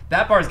simple,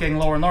 that bar is getting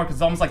lower and lower because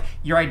it's almost like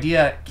your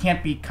idea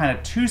can't be kind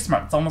of too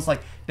smart. It's almost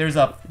like there's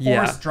a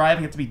force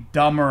driving it to be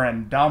dumber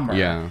and dumber.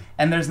 Yeah.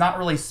 And there's not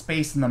really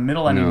space in the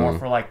middle anymore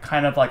for like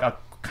kind of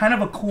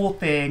a cool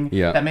thing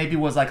that maybe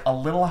was like a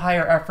little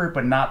higher effort,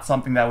 but not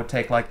something that would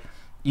take like,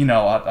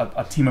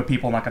 a team of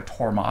people like a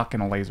Tormach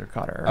and a laser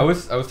cutter. I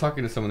was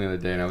talking to someone the other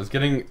day, and I was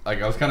getting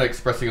I was kind of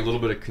expressing a little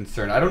bit of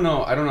concern. I don't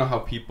know how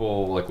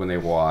people like when they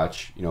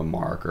watch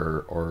Mark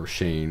or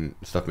Shane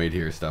stuff made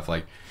here stuff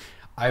like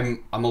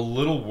I'm a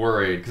little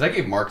worried because I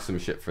gave Mark some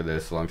shit for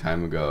this a long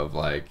time ago of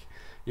like.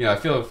 I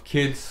feel if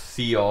kids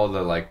see all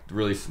the like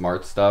really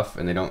smart stuff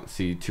and they don't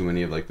see too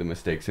many of like the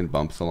mistakes and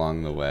bumps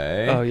along the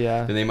way,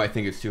 then they might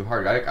think it's too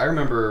hard. I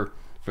remember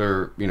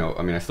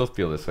I still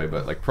feel this way,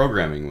 but like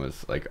programming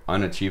was like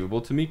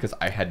unachievable to me because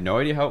I had no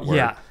idea how it worked.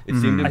 Yeah. It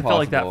seemed impossible. I felt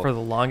like that for the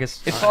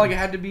longest time. It felt like you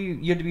had to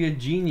be a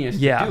genius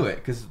to do it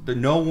because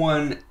no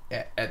one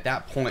at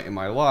that point in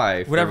my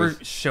life would ever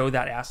show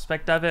that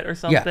aspect of it or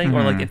something,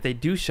 or like if they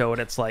do show it,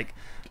 it's like.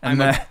 And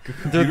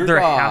they're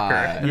a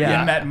hacker.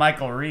 Yeah. You met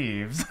Michael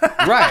Reeves.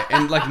 Right,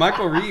 and like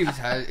Michael Reeves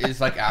is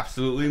like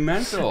absolutely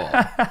mental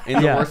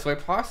in the worst way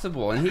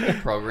possible, and he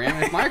can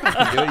program. If Michael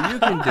can do it, you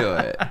can do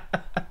it.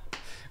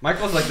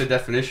 Michael's like the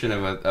definition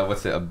of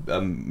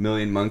a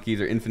million monkeys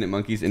or infinite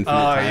monkeys, infinite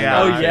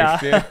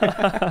time.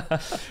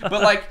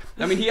 But like,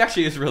 I mean, he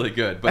actually is really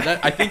good. But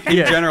I think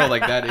in general,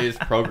 like that is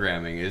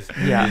programming. Is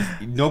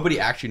nobody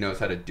actually knows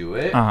how to do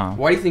it.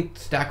 Why do you think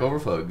Stack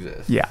Overflow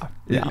exists? Yeah.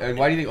 And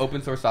why do you think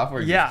open source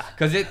software exists?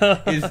 Because it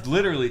is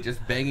literally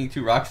just banging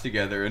two rocks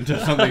together until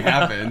something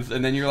happens,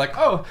 and then you're like,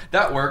 oh,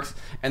 that works.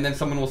 And then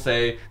someone will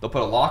say, they'll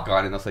put a lock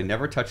on, and they'll say,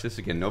 never touch this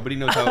again. Nobody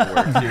knows how it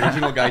works. The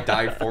original guy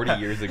died 40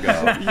 years ago.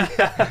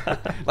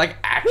 Like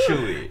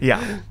actually,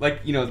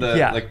 like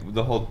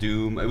the whole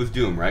Doom. It was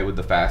Doom, right, with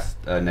the fast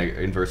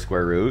inverse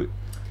square root.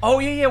 Oh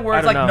yeah, where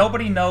it's like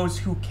nobody knows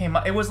who came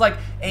up. It was like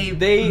I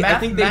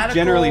think they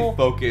generally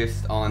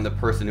focused on the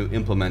person who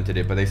implemented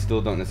it, but they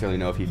still don't necessarily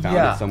know if he found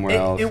it somewhere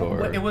else.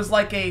 It was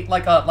like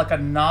a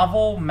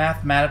novel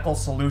mathematical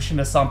solution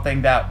to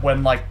something that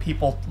when like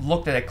people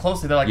looked at it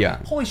closely, they're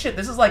like, holy shit,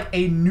 this is like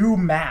a new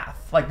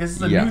math. Like this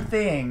is a new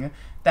thing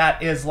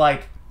that is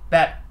like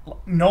that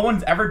no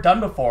one's ever done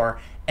before.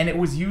 And it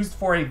was used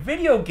for a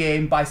video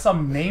game by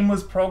some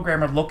nameless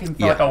programmer looking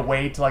for like a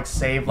way to like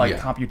save like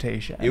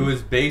computation. It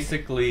was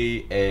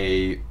basically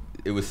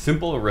it was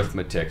simple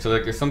arithmetic. So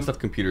like there's some stuff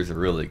computers are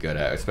really good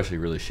at, especially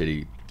really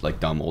shitty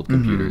like dumb old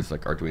computers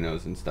like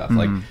Arduinos and stuff.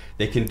 Like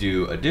they can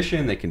do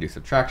addition, they can do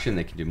subtraction,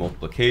 they can do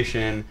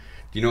multiplication.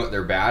 Do you know what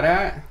they're bad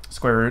at?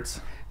 Square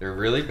roots. They're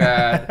really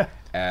bad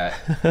at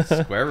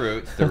square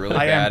roots. They're really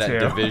bad at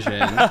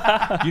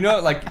division. You know,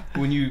 like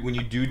when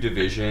you do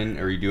division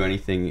or you do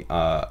anything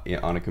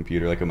on a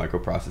computer like a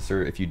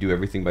microprocessor, if you do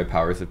everything by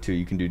powers of 2,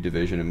 you can do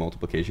division and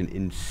multiplication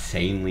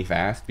insanely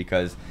fast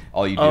because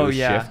all you do is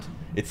shift.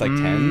 It's like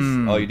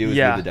tens. All you do is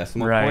move the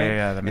decimal point.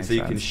 That makes sense.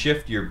 You can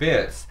shift your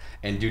bits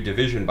and do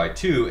division by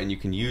 2, and you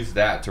can use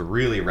that to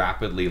really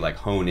rapidly like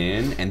hone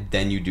in, and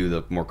then you do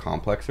the more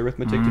complex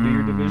arithmetic to do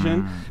your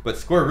division. But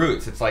square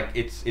roots, it's like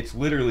it's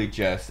literally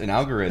just an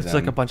algorithm. It's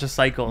like a bunch of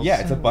cycles.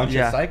 Yeah, it's a bunch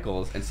of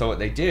cycles. And so what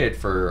they did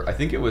I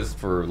think it was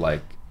for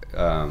like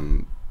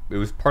it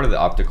was part of the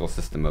optical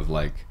system of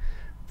like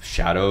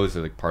shadows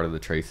or like part of the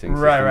tracing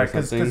system. Right,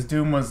 because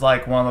Doom was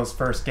like one of those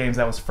first games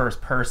that was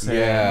first person.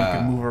 Yeah. You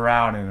could move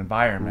around in an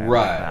environment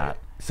like that.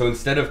 So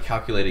instead of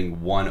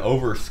calculating 1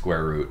 over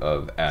square root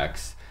of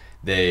x,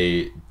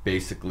 they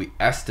basically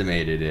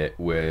estimated it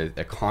with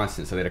a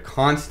constant. So they had a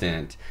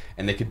constant,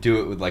 and they could do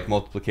it with like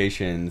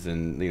multiplications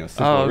and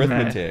simple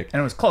arithmetic.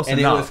 And it was close enough.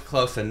 And it was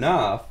close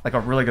enough. Like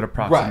a really good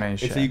approximation.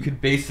 Right. And so you could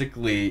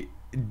basically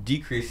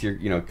decrease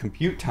your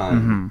compute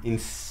time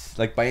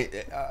by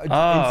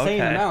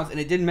insane amounts, and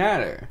it didn't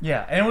matter.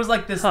 Yeah, and it was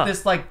like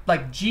this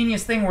like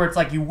genius thing where it's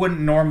like you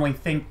wouldn't normally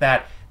think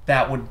that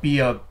would be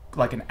a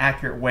like an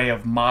accurate way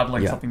of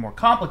modeling something more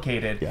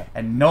complicated,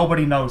 and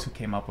nobody knows who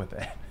came up with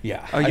it.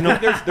 Yeah, I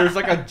think there's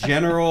like a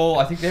general.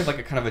 I think they have like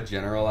a kind of a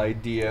general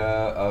idea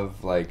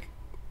of like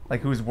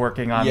who's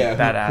working on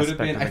that aspect of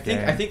the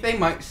game. I think they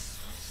might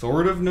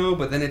sort of know,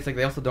 but then it's like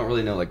they also don't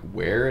really know like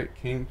where it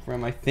came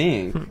from. I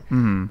think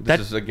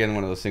this is again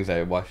one of those things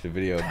I watched a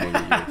video of maybe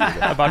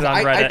about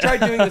on Reddit. I tried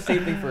doing the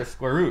same thing for a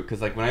square root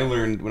because like when I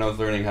was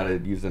learning how to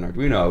use an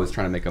Arduino, I was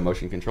trying to make a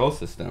motion control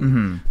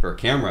system for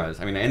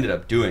cameras. I mean, I ended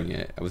up doing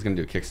it. I was gonna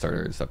do a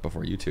Kickstarter and stuff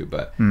before YouTube,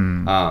 but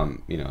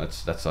you know,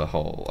 that's a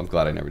whole. I'm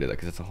glad I never did that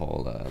because it's a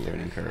whole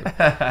learning curve.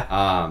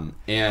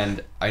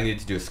 And I needed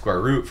to do a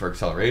square root for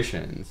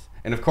accelerations.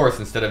 And of course,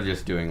 instead of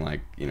just doing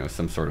like, you know,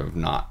 some sort of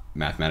not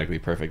mathematically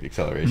perfect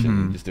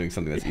acceleration, just doing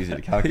something that's easy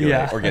to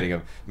calculate or getting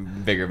a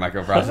bigger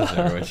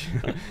microprocessor, which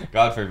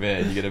God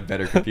forbid, you get a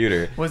better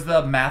computer. Was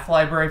the math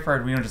library for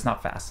Arduino just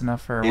not fast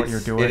enough for what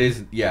you're doing? It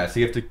is, yeah. So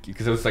you have to,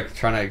 because it was like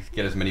trying to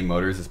get as many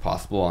motors as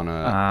possible on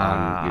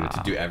you know,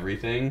 to do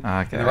everything.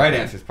 And the right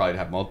answer is probably to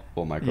have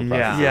multiple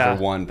microprocessors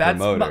or one per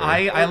motor.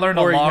 I learned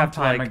a long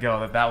time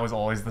ago that was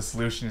always the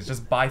solution, is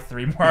just buy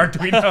 3 more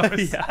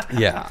Arduinos.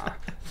 Yeah.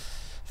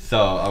 So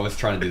I was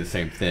trying to do the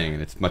same thing,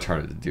 and it's much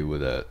harder to do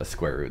with a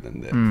square root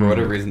than for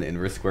whatever reason the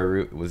inverse square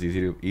root was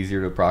easier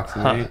to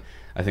approximate.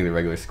 I think the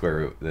regular square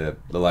root,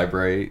 the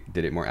library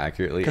did it more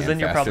accurately. Because then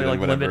you're probably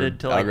like limited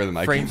to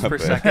like frames per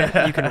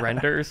second you can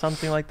render or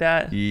something like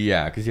that.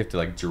 Yeah, because you have to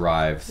like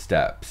drive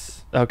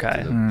steps.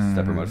 Okay. To the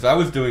stepper mode. So I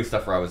was doing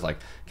stuff where I was like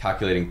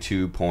calculating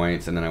 2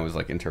 points, and then I was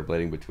like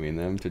interpolating between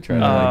them to try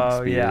to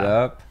like speed it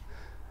up.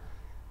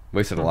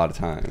 Wasted a lot of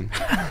time.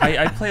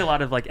 I play a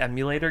lot of like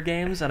emulator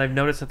games, and I've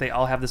noticed that they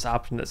all have this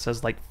option that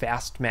says like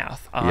fast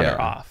math on or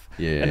off.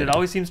 And it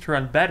always seems to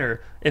run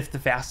better if the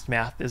fast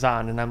math is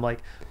on. And I'm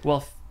like,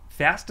 well,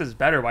 fast is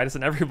better. Why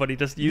doesn't everybody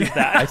just use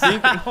that? I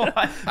think.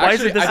 Why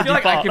is it this I feel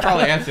default? like I could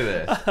probably answer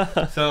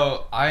this.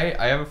 So I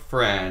have a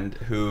friend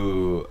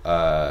who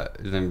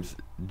his name's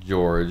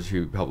George,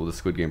 who helped with the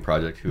Squid Game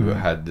project, who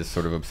had this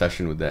sort of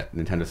obsession with that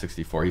Nintendo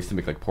 64. He used to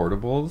make like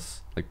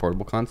portables, like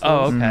portable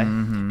consoles. Oh,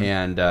 okay.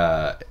 And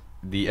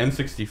the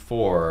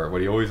N64,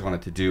 what he always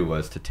wanted to do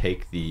was to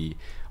take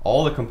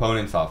all the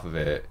components off of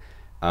it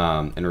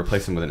and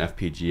replace them with an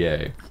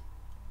FPGA.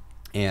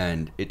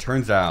 And it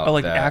turns out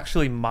that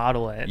actually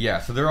model it.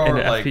 Yeah, so there are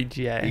like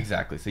FPGA.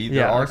 Exactly. So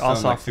there are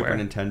some like Super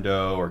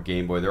Nintendo or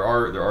Game Boy. There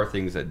are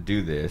things that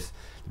do this.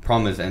 The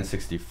problem is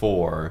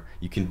N64.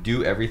 You can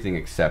do everything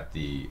except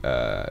the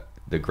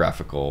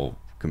graphical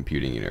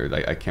computing. You know,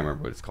 like I can't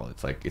remember what it's called.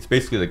 It's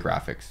basically the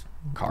graphics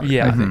card.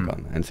 I think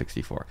on the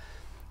N64.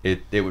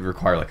 It would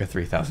require like a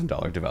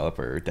 $3,000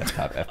 developer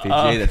desktop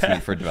FPGA that's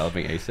meant for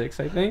developing ASICs,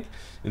 I think.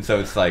 And so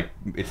it's like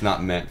it's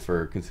not meant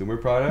for consumer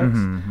products.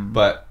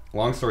 But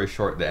long story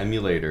short, the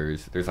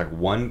emulators, there's like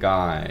one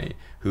guy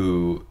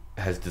who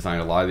has designed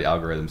a lot of the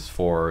algorithms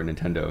for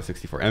Nintendo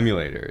 64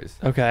 emulators.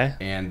 Okay.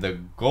 And the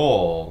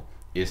goal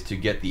is to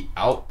get the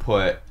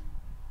output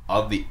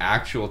of the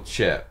actual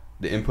chip,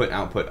 the input and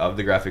output of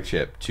the graphic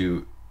chip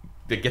to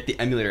get the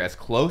emulator as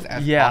close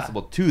as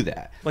possible to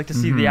that. Like to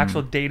see the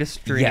actual data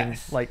stream,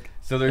 like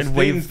so there's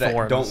things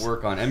that don't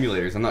work on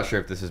emulators. I'm not sure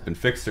if this has been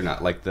fixed or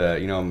not. Like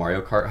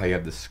Mario Kart, how you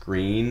have the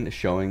screen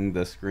showing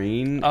the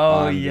screen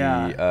on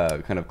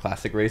the kind of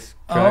classic race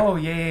track. Oh,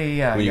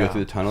 yeah. When you go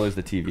through the tunnel, there's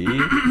the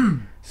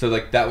TV. So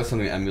like that was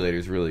something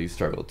emulators really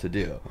struggled to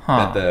do.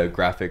 That the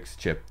graphics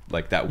chip,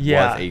 like that was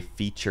a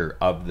feature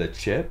of the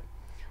chip,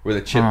 where the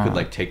chip could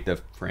like take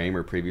the frame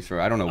or previous frame.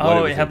 I don't know what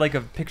it was. It had like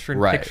a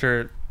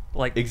picture-in-picture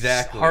like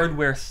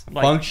hardware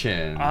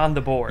function on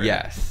the board.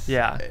 Yes.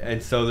 Yeah.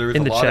 And so there's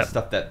a lot of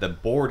stuff that the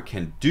board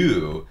can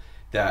do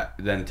that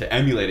then to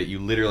emulate it, you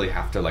literally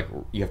have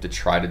to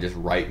try to just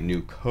write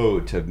new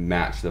code to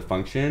match the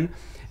function.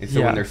 And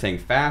so when they're saying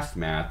fast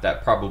math,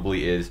 that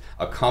probably is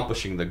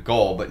accomplishing the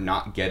goal but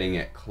not getting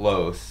it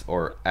close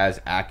or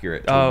as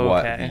accurate to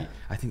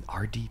I think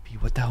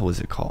RDP, what the hell was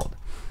it called?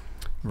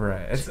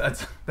 Right.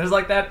 There's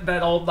like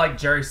that old like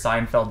Jerry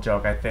Seinfeld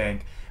joke, I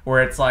think,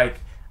 where it's like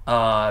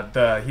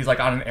he's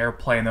like on an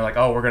airplane, they're like,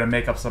 oh, we're gonna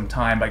make up some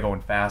time by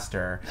going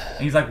faster,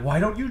 and he's like, why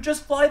don't you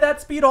just fly that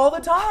speed all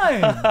the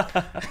time?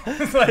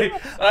 It's like,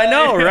 I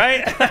know,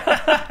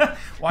 right?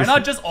 Why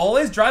not just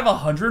always drive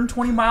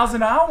 120 miles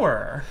an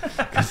hour?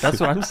 That's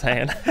what I'm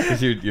saying.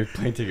 Because your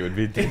plane ticket would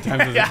be 10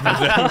 times as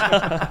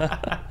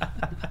expensive.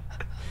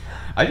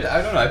 I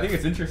don't know. I think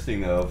it's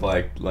interesting though, of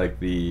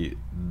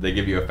they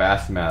give you a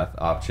fast math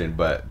option,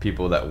 but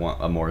people that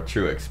want a more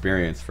true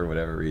experience for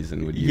whatever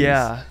reason would use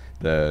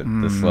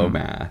the slow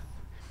math.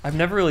 I've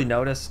never really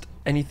noticed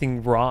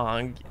anything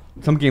wrong.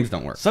 Some games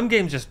don't work. Some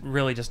games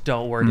just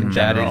don't work in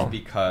general. That is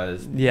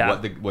because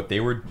what they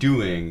were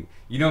doing.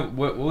 You know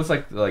what was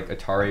like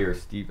Atari or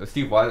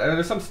Steve Wise?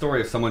 There's some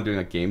story of someone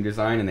doing game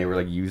design and they were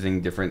like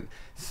using different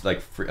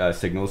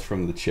signals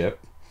from the chip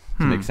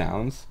to make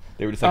sounds.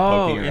 They were just like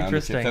poking around the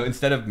chip. So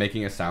instead of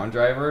making a sound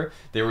driver,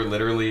 they were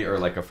literally, or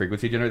like a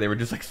frequency generator, they were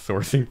just like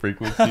sourcing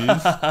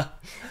frequencies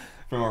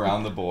from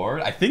around the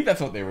board. I think that's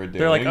what they were doing.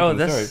 They're like, oh,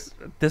 this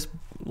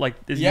like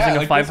is using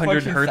a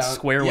 500 hertz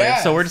square wave,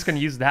 so we're just gonna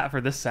use that for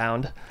this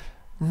sound.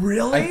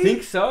 Really? I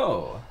think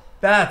so.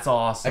 That's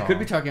awesome. I could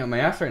be talking out my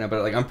ass right now,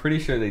 but like I'm pretty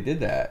sure they did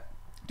that.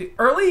 Dude,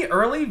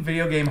 early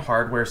video game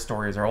hardware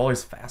stories are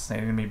always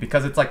fascinating to me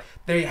because it's like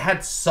they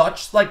had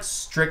such like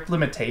strict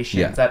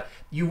limitations that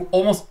you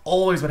almost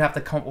always would have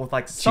to come up with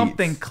like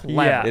something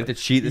clever. Yeah. They have to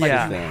cheat this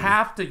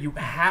thing. You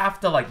have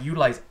to like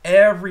utilize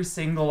every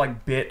single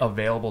like bit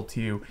available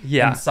to you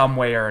in some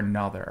way or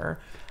another.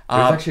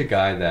 There's actually a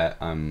guy that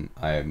I'm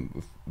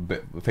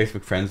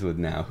Facebook friends with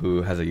now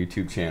who has a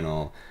YouTube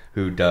channel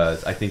who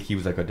does, I think he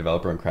was like a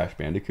developer on Crash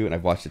Bandicoot, and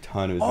I've watched a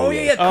ton of his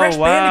videos. Yeah, Crash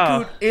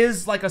Bandicoot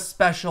is like a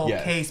special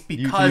case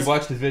because... You've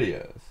watched his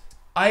videos.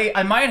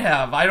 I might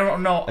have. I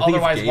don't know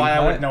otherwise why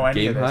I would know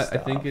any of this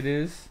stuff. I think it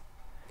is.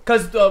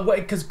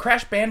 Because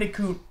Crash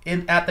Bandicoot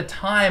at the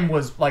time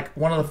was like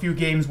one of the few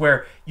games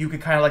where you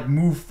could kind of like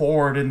move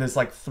forward in this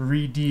like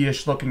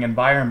 3D-ish looking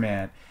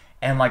environment.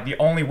 And like the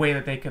only way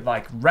that they could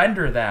like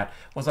render that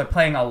was like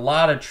playing a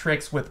lot of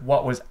tricks with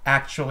what was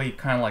actually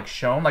kind of like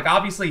shown. Like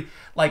obviously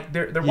like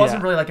there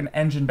wasn't really like an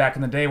engine back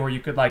in the day where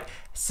you could like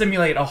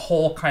simulate a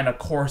whole kind of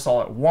course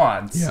all at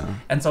once. Yeah.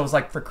 And so it was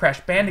like for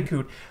Crash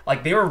Bandicoot,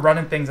 like they were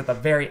running things at the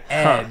very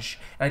edge.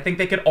 And I think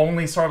they could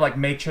only sort of like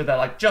make sure that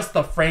like just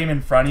the frame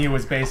in front of you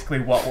was basically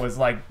what was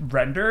like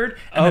rendered.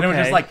 And then it was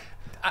just like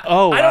I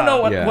don't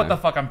know what the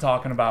fuck I'm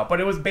talking about,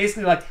 but it was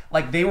basically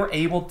like they were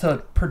able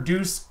to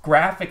produce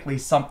graphically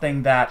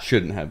something that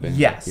shouldn't have been.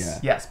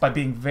 Yes, by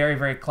being very,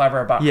 very clever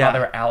about how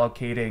they're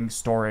allocating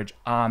storage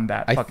on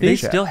that fucking They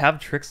shit. still have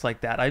tricks like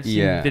that. I've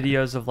seen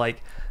videos of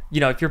like, you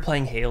know, if you're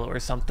playing Halo or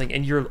something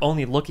and you're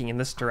only looking in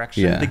this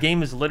direction, the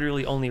game is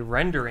literally only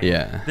rendering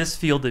this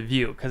field of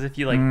view. Because if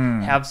you like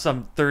have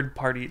some third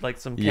party, like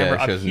some camera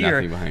up here,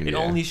 it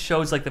only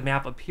shows like the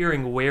map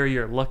appearing where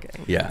you're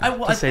looking.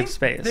 To save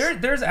space.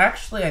 There's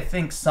actually, I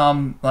think,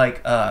 some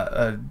like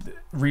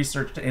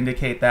research to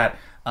indicate that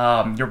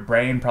your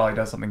brain probably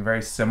does something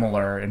very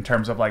similar in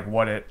terms of like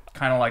what it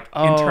kind of like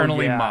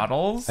internally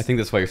models. I think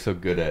that's why you're so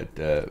good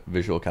at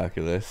visual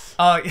calculus.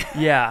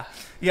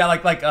 Yeah,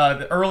 like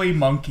the early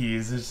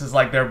monkeys, it's just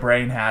like their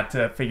brain had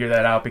to figure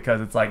that out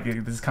because it's like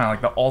this is kind of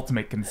like the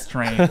ultimate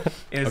constraint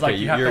is like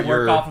you have to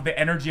work off of the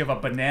energy of a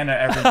banana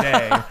every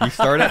day. You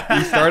start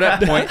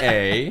at point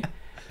A,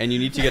 and you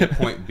need to get to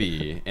point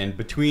B, and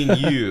between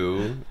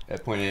you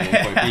at point A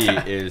and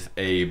point B is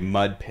a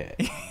mud pit.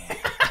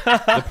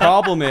 The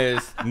problem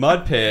is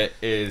mud pit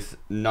is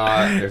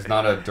there's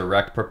not a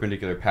direct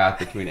perpendicular path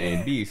between A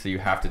and B, so you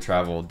have to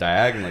travel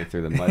diagonally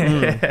through the mud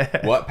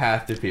pit. What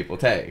path do people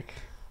take?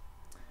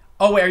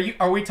 Oh wait,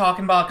 are we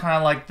talking about kind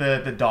of like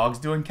the dogs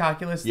doing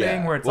calculus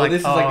thing where it's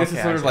this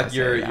is sort of like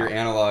your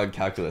analog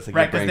calculus, like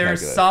right? Because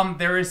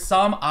there is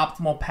some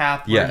optimal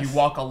path where you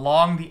walk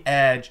along the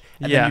edge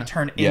and then you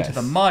turn into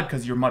the mud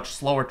because you're much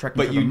slower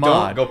trekking through the mud. But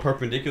you don't go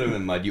perpendicular in the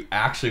mud. You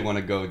actually want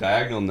to go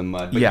diagonal in the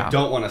mud, but you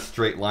don't want a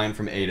straight line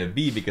from A to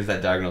B because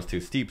that diagonal is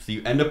too steep. So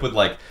you end up with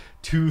like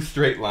 2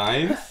 straight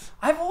lines.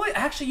 I've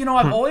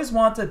always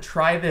wanted to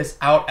try this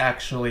out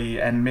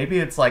actually, and maybe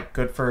it's like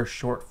good for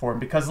short form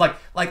because like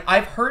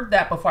I've heard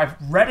that before. I've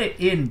read it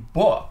in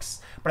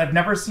books, but I've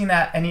never seen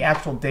any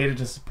actual data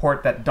to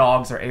support that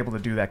dogs are able to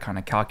do that kind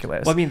of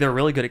calculus. Well, I mean, they're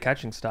really good at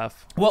catching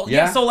stuff. Well,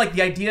 so like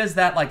the idea is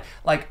that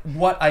like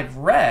what I've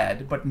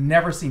read but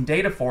never seen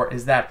data for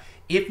is that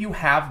if you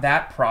have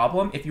that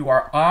problem, if you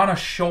are on a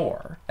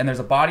shore and there's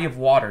a body of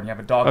water and you have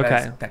a dog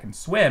that can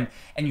swim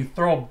and you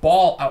throw a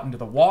ball out into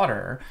the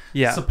water,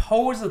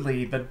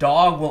 supposedly the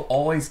dog will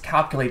always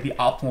calculate the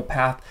optimal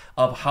path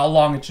of how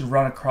long it should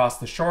run across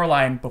the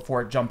shoreline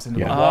before it jumps into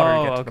the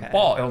water to get to the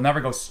ball. It'll never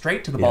go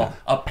straight to the ball,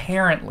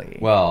 apparently.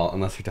 Well,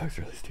 unless your dog's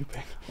really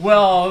stupid.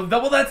 Well,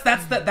 that's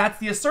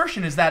the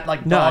assertion is that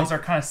like dogs are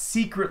kind of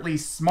secretly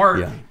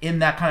smart in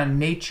that kind of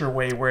nature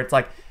way where it's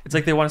like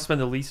they want to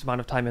spend the least amount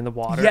of time in the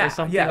water or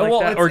something like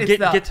that. Or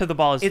get to the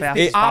ball as fast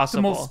as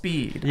possible. Optimal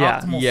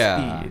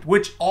speed,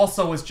 which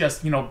also is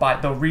just, by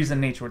the reason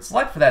nature would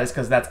select for that is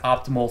because that's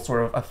optimal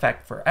sort of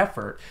effect for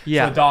effort. So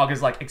the dog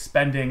is like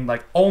expending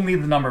like only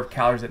the number of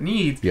calories it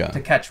needs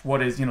to catch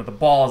what is, the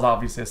ball is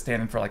obviously a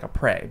stand-in for like a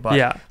prey.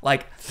 But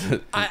like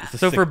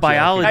so for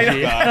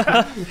biology.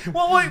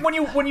 Well,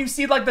 when you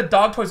see like the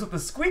dog toys with the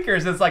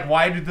squeakers, it's like,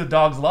 why do the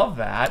dogs love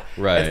that?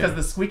 Right. It's because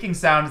the squeaking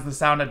sound is the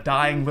sound of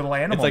dying little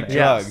animals. It's like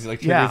drugs.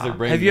 Like their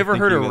brain. Have you ever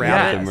heard a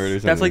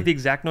rabbit? That's like the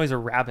exact noise a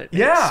rabbit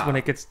makes when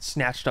it gets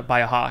snatched up by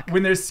a hawk.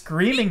 When they're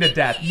screaming to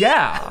death.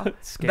 Yeah.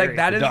 Scary. Like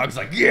that the dog's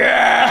like,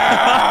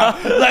 yeah,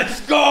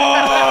 let's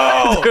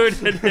go. Dude,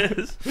 it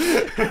is.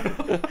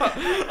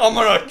 I'm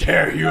gonna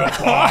tear you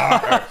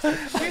apart.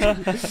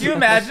 Can you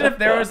imagine if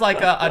there was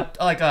like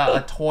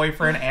a toy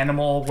for an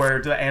animal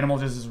where the animal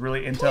just is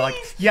really into like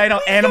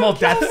animal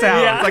death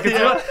sounds.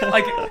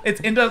 Like it's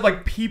into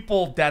like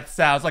people death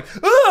sounds like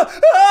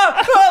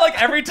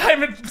like every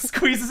time it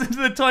squeezes into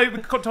the toy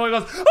goes,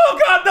 oh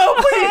god, no,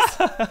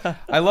 please.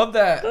 I love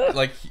that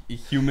like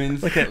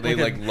humans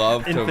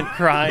love infant to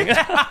crying.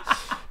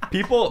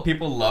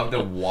 people love to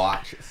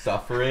watch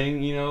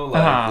suffering, you know,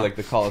 like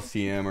the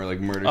Coliseum or like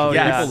murder.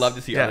 People love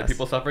to see other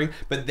people suffering,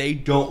 but they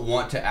don't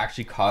want to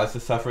actually cause the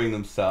suffering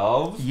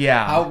themselves.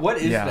 Yeah. What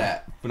is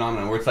that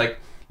phenomenon where it's like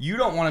you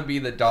don't want to be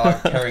the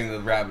dog tearing the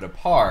rabbit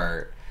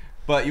apart,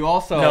 but you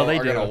also are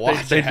going to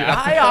watch it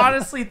happen? I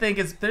honestly think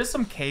there's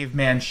some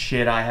caveman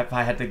shit I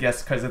had to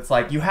guess, because it's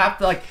like you have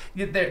to like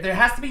there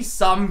has to be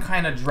some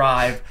kind of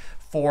drive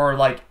for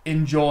like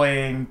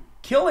enjoying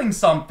killing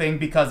something,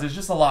 because there's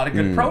just a lot of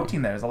good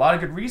protein there. There's a lot of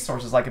good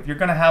resources. Like if you're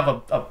gonna have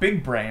a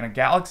big brain, a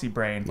galaxy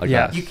brain, like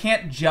you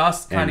can't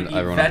just kind of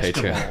eat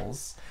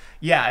vegetables.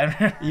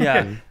 Yeah.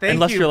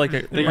 Unless you're like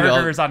the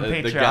murderers on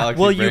Patreon. The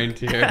galaxy brain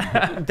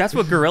tier. That's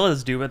what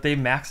gorillas do, but they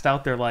maxed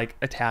out their like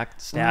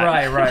attack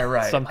stat.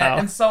 Right. Somehow.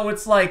 And so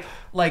it's like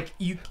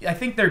I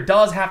think there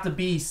does have to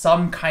be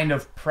some kind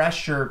of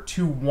pressure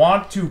to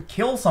want to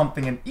kill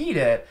something and eat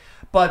it.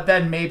 But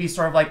then maybe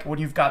sort of like when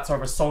you've got sort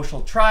of a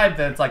social tribe,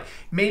 then it's like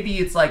maybe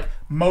it's like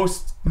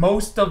most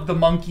of the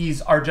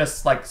monkeys are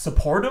just like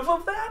supportive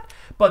of that,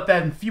 but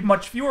then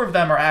much fewer of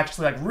them are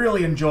actually like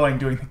really enjoying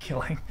doing the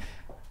killing.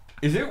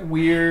 Is it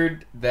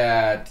weird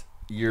that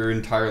your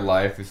entire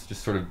life is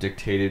just sort of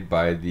dictated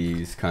by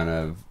these kind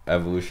of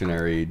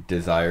evolutionary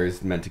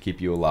desires meant to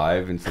keep you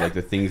alive, and so like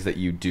the things that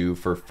you do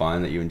for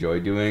fun that you enjoy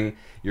doing,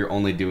 you're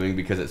only doing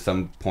because at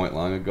some point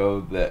long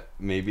ago that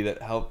maybe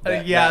that helped?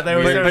 There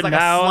was like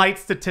a slight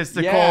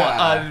statistical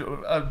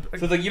so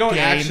it's like you don't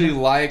actually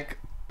like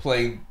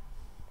playing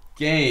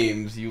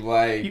games, you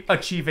like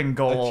achieving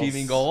goals.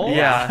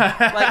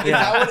 Yeah. Like is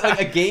that what, like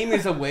a game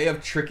is a way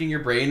of tricking your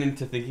brain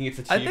into thinking it's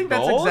achieving goals? I think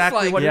that's goals?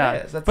 exactly what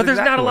it is. But there's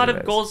not a lot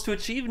of goals to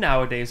achieve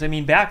nowadays. I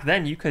mean, back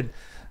then you could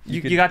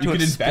got to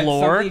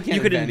explore. You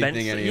could invent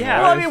anything.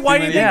 Yeah. Well, I mean, why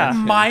do you think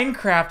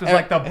Minecraft is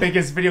like the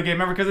biggest video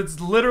game ever? Because it's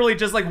literally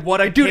just like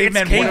what a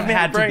caveman would have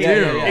had to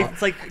do.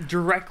 It's like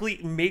directly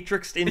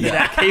matrixed into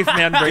that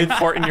caveman brain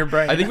port in your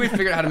brain. I think we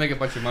figured out how to make a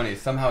bunch of money.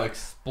 Somehow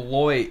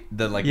exploit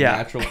the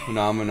natural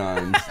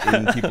phenomenons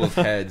in people's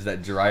heads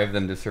that drive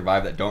them to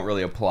survive that don't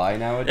really apply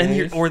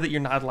nowadays, or that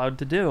you're not allowed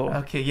to do.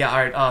 Okay, yeah,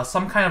 all right.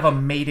 Some kind of a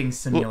mating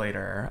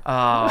simulator.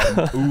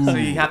 So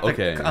you have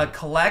to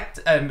collect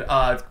and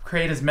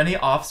create as many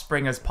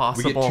offspring as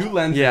possible. We get 2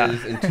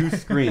 lenses and 2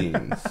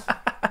 screens.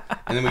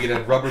 And then we get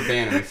a rubber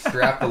band and we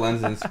strap the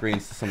lenses and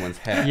screens to someone's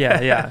head.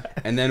 Yeah.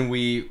 And then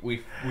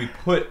we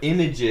put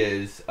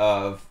images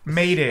of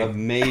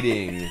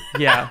mating.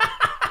 Yeah.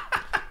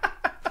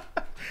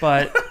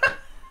 But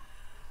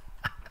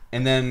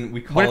and then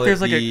we call what if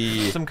there's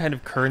like some kind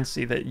of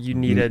currency that you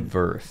needed?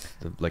 Verse,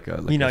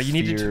 you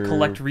needed to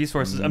collect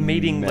resources, a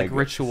mating like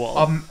ritual.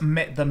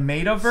 The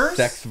metaverse?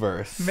 Sex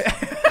verse.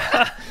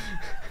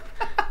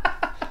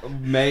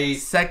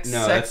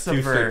 That's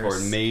too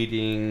straightforward.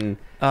 Mating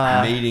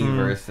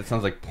verse. That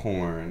sounds like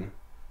porn.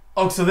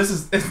 Oh, so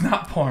it's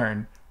not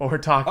porn. What we're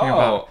talking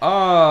about.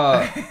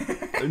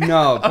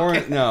 No,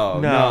 porn.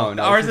 No.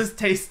 Ours is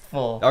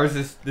tasteful.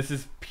 This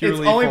is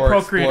purely only for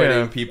procreative.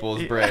 exploiting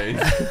people's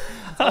brains.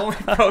 It's only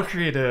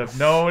procreative.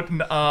 No, I'm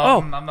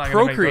not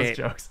gonna make those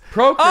jokes.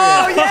 Procreate.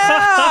 Oh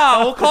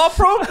yeah, we'll call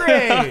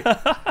Procreate.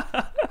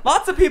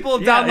 Lots of people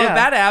download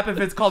that app if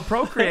it's called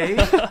Procreate.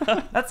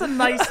 That's a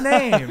nice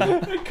name.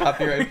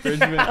 Copyright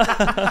infringement.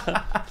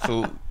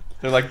 So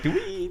they're like, do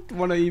we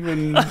want to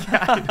even make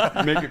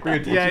it bring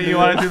attention? Yeah, you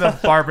want to do the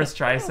Barbra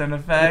Streisand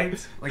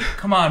effect? Like,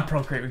 come on,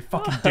 Procreate, we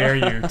fucking dare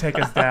you. Take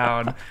us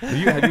down. Have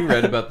you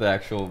read about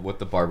what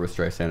the Barbra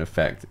Streisand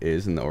effect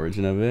is and the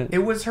origin of it?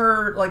 It was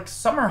her, like,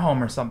 summer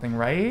home or something,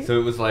 right? So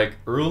it was, like,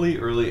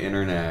 early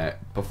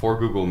internet, before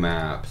Google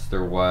Maps,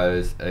 there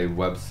was a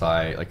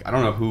website, like, I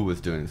don't know who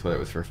was doing this, whether it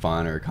was for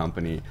fun or a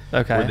company,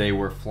 where they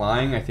were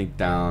flying, I think,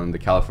 down the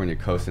California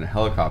coast in a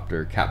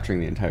helicopter,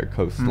 capturing the entire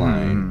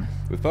coastline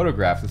with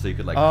photographs, and so you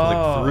could, like,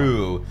 click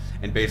through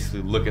and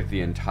basically look at the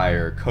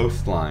entire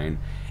coastline.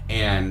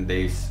 And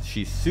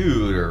she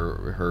sued,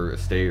 or her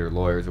estate or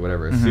lawyers or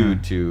whatever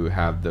sued to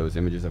have those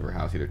images of her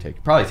house either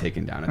probably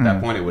taken down. At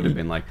that point, it would have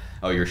been like,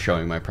 oh, you're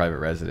showing my private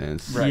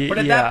residence. Right. But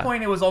at that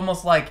point, it was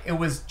almost like it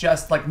was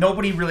just like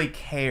nobody really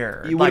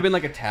cared. It would have been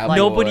like a tabloid.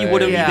 Nobody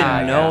would have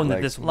even known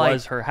that this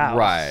was her house.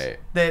 Right.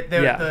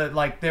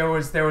 There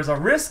was a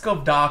risk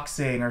of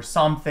doxing or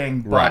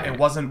something, but it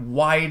wasn't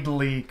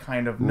widely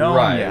kind of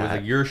known yet. It was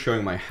like, you're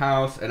showing my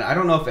house, and I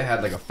don't know if it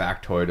had like a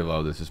factoid of,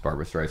 oh, this is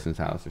Barbra Streisand's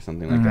house or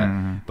something like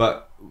that.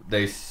 But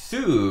they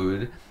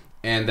sued,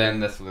 and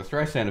then that's where the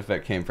Streisand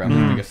effect came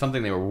from, because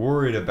something they were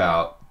worried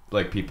about,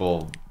 like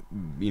people,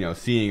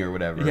 seeing or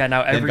whatever. Yeah,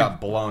 now it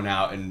got blown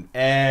out, and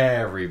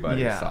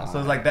everybody saw. So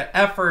it's like the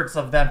efforts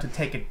of them to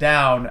take it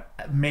down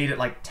made it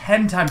like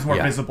 10 times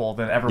more visible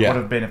than it ever would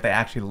have been if they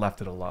actually left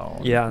it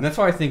alone. Yeah, and that's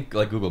why I think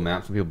like Google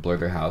Maps, when people blur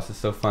their house, is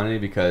so funny,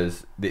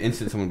 because the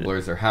instant someone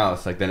blurs their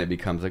house, like then it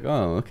becomes like,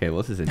 oh, okay,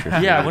 well this is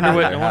interesting. Yeah, I wonder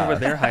what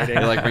they're hiding.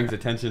 It like brings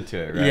attention to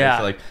it, right? Yeah.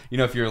 So like,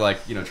 if you're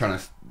like, trying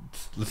to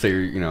let's say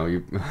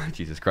you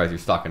Jesus Christ, you're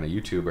stalking a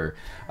YouTuber,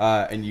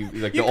 and you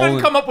like you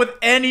couldn't come up with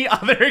any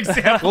other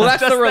example. Well,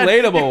 that's the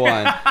relatable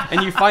one.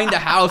 And you find a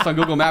house on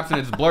Google Maps and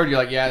it's blurred. You're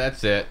like, yeah,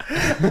 that's it.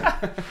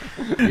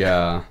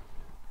 Yeah,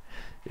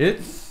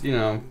 it's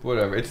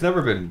whatever. It's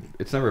never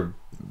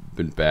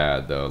been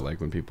bad though. Like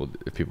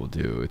if people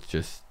do, it's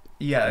just.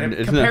 Yeah,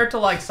 compared to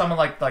like someone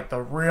like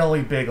the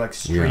really big like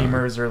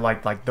streamers or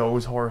like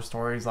those horror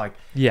stories, like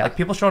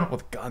people showing up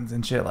with guns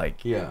and shit,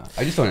 like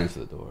I just don't answer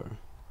the door,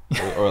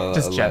 or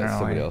just generally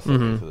somebody else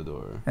answer the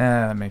door.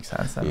 That makes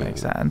sense.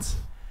 Makes sense.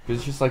 Because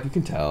it's just like you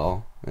can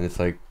tell, and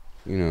it's like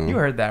you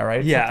heard that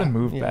right? Something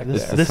moved back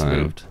there. This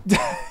moved.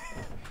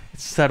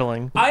 It's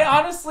settling. I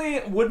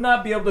honestly would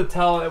not be able to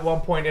tell at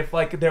one point if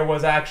like there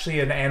was actually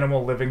an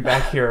animal living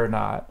back here or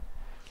not.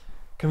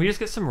 Can we just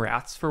get some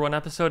rats for one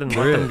episode and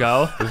let them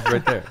go? It's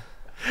right there.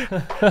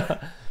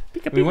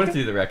 We wanted to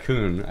do the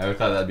raccoon. I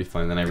thought that'd be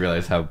fun. Then I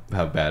realized how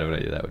bad of an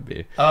idea that would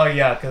be. Oh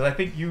yeah, because I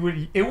think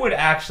it would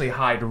actually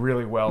hide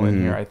really well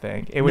in here. I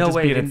think it would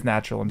be in its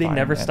natural environment.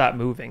 They never stop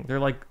moving. They're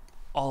like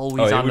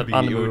always on the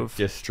move. It would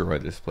destroy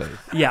this place.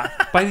 Yeah.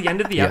 By the end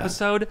of the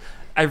episode,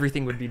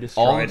 everything would be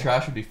destroyed. All the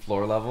trash would be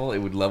floor level. It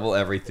would level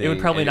everything. It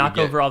would probably knock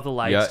over all the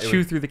lights,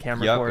 chew through the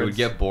camera cords. It would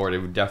get bored. It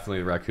would definitely,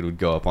 the raccoon would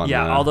go up on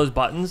all those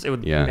buttons. It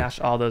would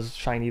mash all those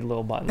shiny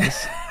little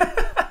buttons.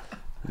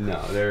 No,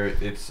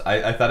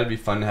 I thought it'd be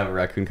fun to have a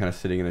raccoon kind of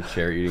sitting in a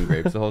chair eating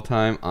grapes the whole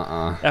time.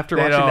 After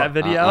watching that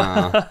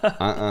video?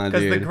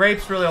 Because the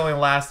grapes really only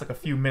last like a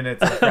few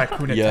minutes of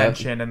raccoon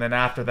attention, and then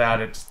after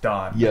that it's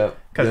done. Yep.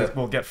 Because it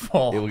will get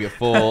full. It will get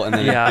full, and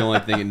then the only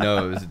thing it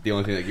knows, the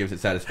only thing that gives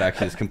it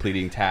satisfaction is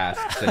completing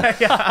tasks. And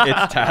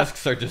its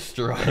tasks are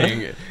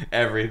destroying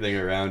everything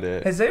around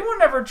it. Has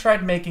anyone ever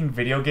tried making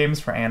video games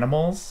for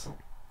animals?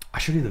 I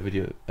showed you the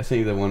video. I sent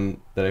you the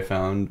one that I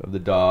found of the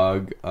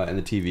dog and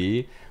the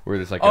TV, where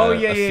there's like a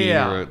scene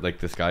where like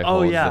this guy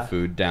holds the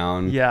food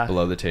down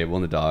below the table,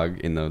 and the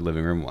dog in the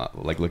living room,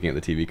 like looking at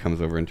the TV,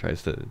 comes over and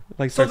tries to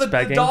starts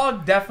begging. The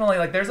dog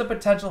definitely there's a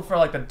potential for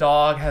like the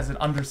dog has an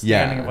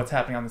understanding of what's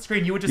happening on the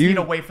screen. You would just need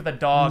to wait for the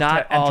dog.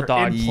 Not to all enter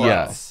dogs.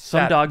 Yes,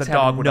 some dogs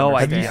have no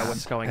idea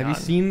what's going on. Have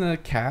you seen the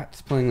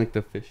cats playing like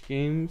the fish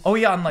games? Oh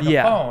yeah, on like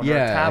a phone or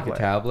a tablet. Like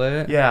a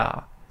tablet.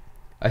 Yeah,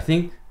 I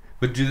think.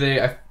 But do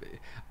they?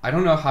 I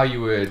don't know how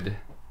you would,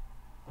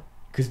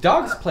 because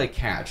dogs play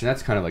catch, and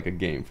that's kind of like a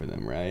game for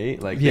them,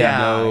 right? Like they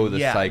know the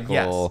cycle.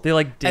 Yes. They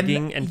like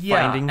digging and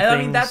finding things. I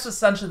mean, that's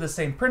essentially the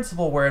same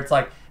principle where it's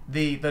like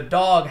the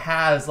dog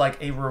has like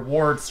a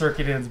reward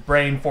circuit in its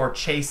brain for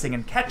chasing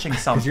and catching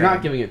something. Because you're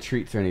not giving it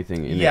treats or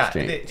anything in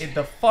exchange.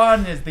 The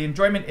fun is, the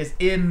enjoyment is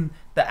in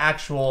the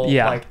actual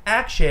like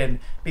action,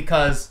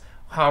 because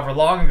however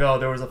long ago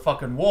there was a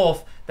fucking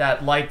wolf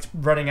that liked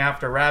running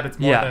after rabbits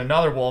more than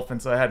another wolf,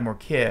 and so it had more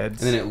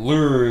kids. And then it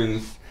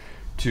learns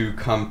to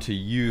come to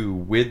you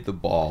with the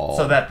ball,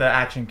 so that the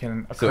action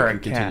can occur. So it can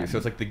continue. So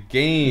it's like the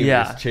game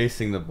is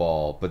chasing the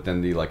ball, but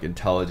then the like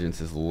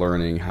intelligence is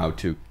learning how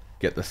to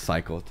get the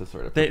cycle to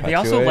sort of perpetuate. They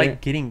also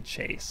like getting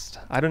chased.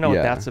 I don't know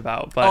what that's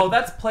about, but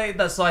that's played.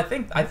 So I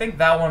think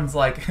that one's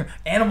like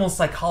animal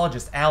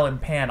psychologist Alan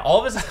Pan.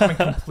 All of this is coming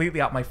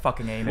completely out my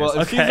fucking anus. Well,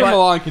 if Caesar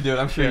Milan can do it,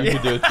 I'm sure you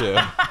can do it too.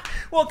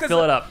 Well, because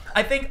fill it up.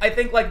 I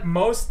think like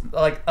most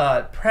like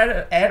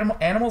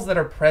animals that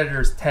are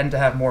predators tend to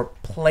have more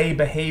play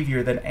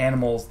behavior than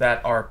animals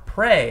that are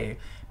prey,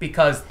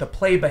 because the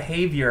play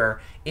behavior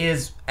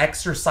is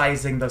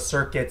exercising the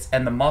circuits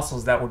and the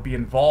muscles that would be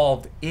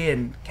involved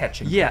in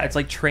catching prey. It's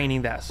like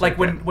training that circuit.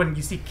 Like when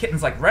you see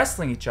kittens like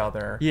wrestling each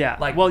other. Yeah.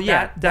 Like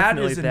that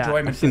is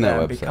enjoyment for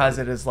them because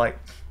it is like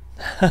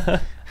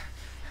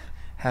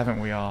haven't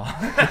we all?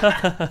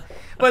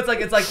 But it's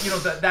like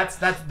that's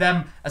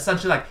them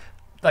essentially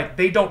like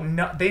they don't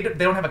know, they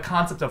don't have a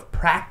concept of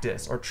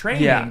practice or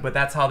training, but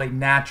that's how they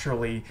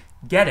naturally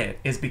get it,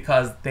 is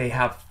because they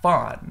have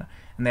fun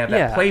and they have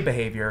that play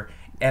behavior,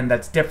 and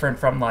that's different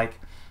from like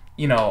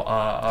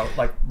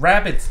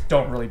rabbits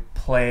don't really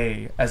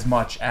play as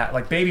much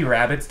like baby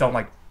rabbits don't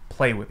like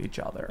play with each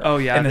other. Oh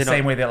yeah, in the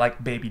same way that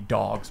like baby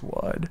dogs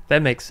would.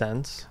 That makes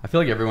sense. I feel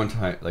like everyone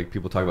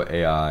people talk about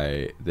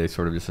AI, they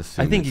sort of just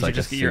assume I think it's you like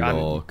should just a get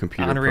your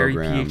computer honorary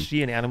program.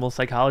 PhD in animal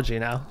psychology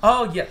now.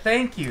 Oh yeah,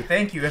 thank you.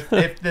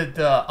 If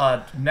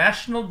the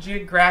National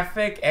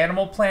Geographic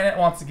Animal Planet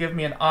wants to give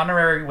me an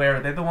honorary,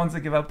 where they're the ones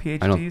that give out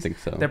PhDs. I don't think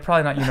so. They're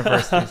probably not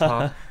universities,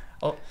 huh?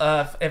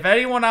 If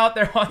anyone out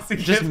there wants to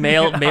just give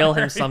mail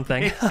him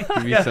something.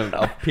 Give me a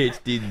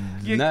PhD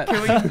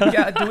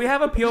nut. Do we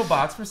have a PO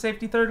box for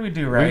Safety Third? We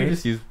do, right? We can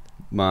just use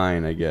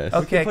mine, I guess.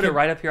 Okay, we can put it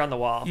right up here on the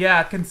wall.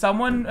 Yeah, can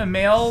someone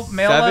mail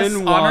us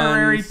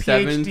honorary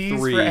PhDs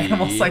for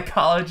animal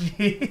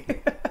psychology?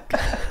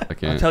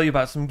 I'll tell you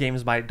about some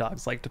games my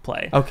dogs like to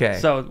play. Okay.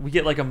 So we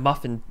get like a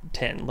muffin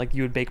tin, like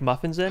you would bake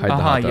muffins in.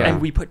 And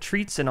we put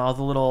treats in all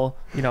the little,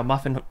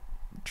 muffin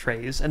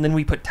trays, and then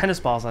we put tennis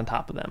balls on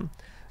top of them.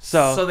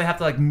 So they have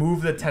to like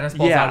move the tennis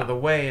balls out of the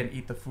way and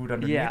eat the food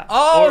underneath. Yeah.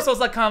 So it's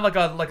like kind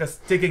of like a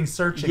digging,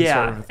 searching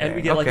sort of thing. And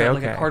we get like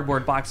a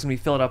cardboard box, and we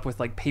fill it up with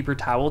like paper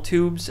towel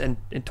tubes and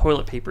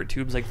toilet paper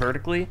tubes, like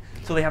vertically.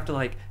 So they have to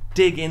like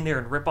dig in there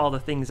and rip all the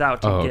things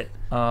out to get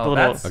the little.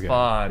 That's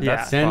fun. Yeah.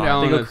 That's Send fun.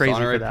 Alan go a crazy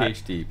honorary for that.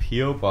 PhD,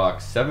 P.O.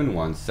 Box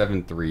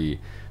 7173,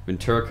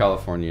 Ventura,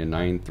 California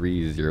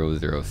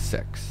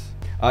 93006.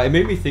 It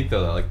made me think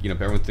though that like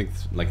everyone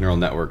thinks like neural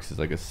networks is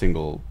like a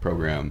single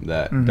program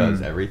that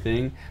does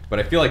everything, but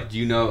I feel like do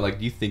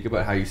you think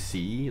about how you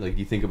see, like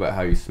do you think about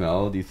how you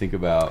smell, do you think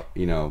about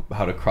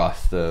how to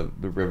cross the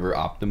river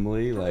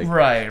optimally, like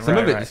some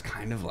of it just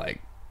kind of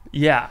like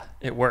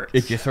it works.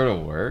 It just sort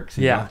of works.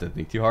 And you don't have to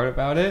think too hard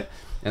about it.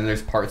 And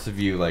there's parts of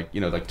you like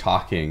like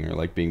talking or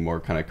like being more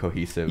kind of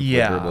cohesive with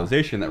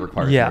verbalization that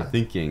requires more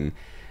thinking.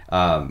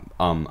 When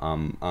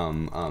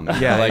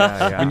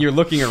you're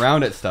looking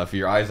around at stuff,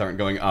 your eyes aren't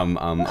going I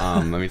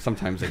mean,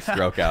 sometimes they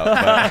stroke out.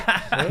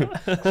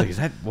 But like, is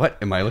that what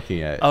am I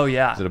looking at? Oh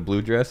yeah. Is it a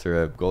blue dress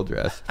or a gold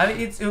dress? I mean,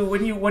 it's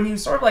when you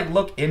sort of like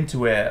look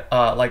into it,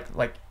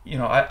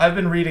 I've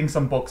been reading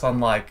some books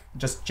on like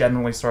just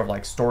generally sort of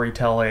like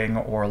storytelling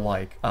or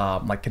like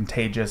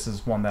Contagious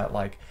is one that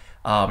like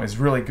is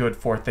really good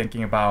for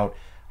thinking about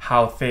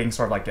how things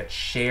sort of like get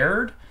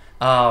shared,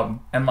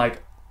 and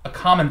like a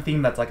common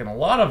theme that's like in a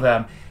lot of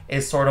them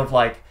is sort of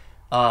like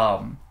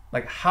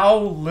how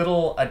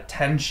little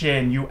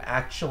attention you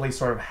actually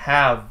sort of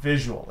have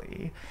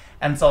visually.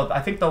 And so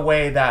I think the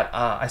way that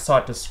I saw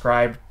it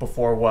described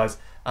before was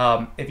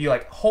if you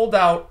like hold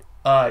out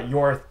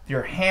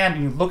your hand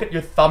and you look at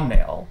your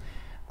thumbnail,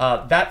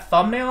 that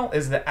thumbnail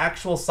is the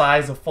actual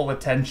size of full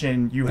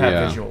attention you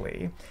have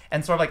visually.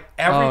 And sort of like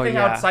everything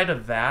outside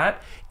of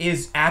that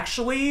is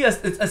actually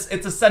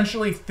it's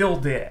essentially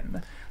filled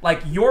in.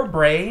 Like your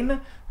brain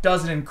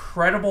does an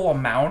incredible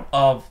amount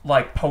of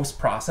like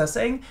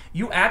post-processing.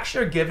 You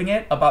actually are giving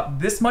it about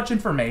this much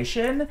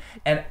information,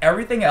 and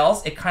everything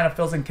else it kind of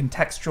fills in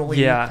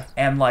contextually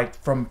and like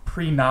from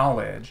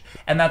pre-knowledge.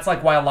 And that's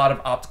like why a lot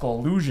of optical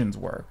illusions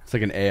work. It's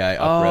like an AI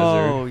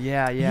upreser. Oh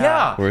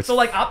yeah. So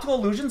like optical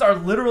illusions are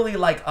literally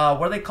like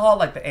what do they call it?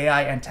 Like the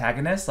AI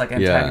antagonist, like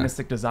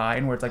antagonistic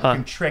design, where it's like you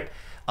can trick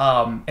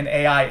an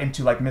AI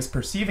into like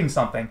misperceiving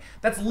something.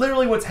 That's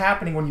literally what's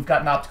happening when you've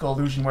got an optical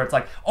illusion where it's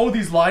like, oh,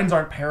 these lines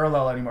aren't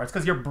parallel anymore. It's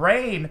because your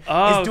brain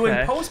is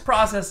doing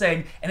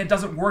post-processing and it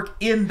doesn't work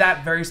in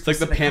that very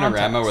specific It's like the panorama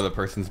context. where the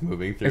person's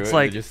moving through It's it.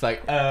 like- You're just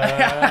like,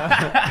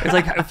 It's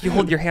like if you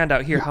hold your hand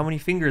out here, how many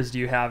fingers do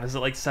you have? Is it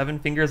like 7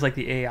 fingers like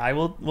the AI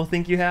will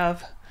think you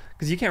have?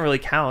 Because you can't really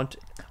count.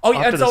 Oh yeah,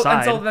 off to the side.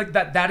 and so like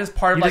that is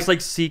part of You like just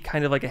like see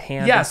kind of like a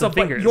hand yeah. and So some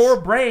fingers. but your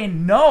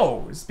brain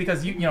knows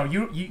because you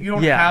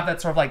don't have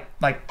that sort of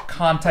like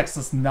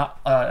contextless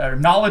or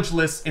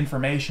knowledgeless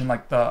information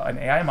like an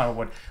AI model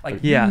would.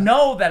 Like you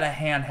know that a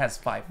hand has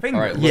 5 fingers.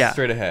 all right, look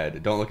straight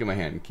ahead. Don't look at my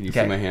hand. Can you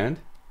see my hand?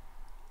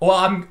 Well,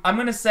 I'm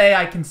gonna say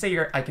I can see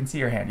your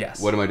hand.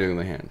 Yes. What am I doing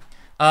with my hand?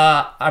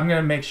 I'm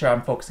gonna make sure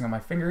I'm focusing on my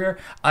finger here.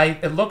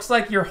 It looks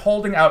like you're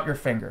holding out your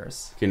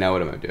fingers. Okay, now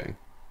what am I doing?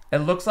 It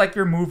looks like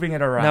you're moving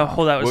it around. Now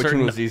hold out. Which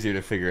one was easier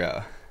to figure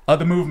out?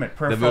 The movement.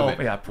 Peripheral. The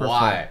movement. Yeah, peripheral.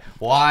 Why?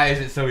 Why is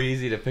it so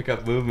easy to pick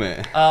up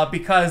movement?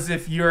 Because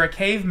if you're a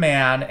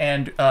caveman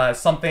and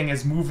something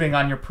is moving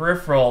on your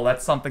peripheral,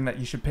 that's something that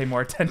you should pay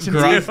more attention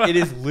to. It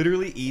is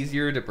literally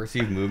easier to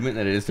perceive movement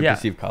than it is to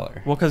perceive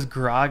color. Well, because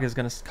Grog is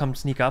going to come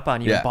sneak up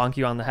on you and bonk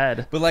you on the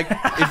head. But like,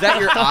 is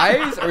that your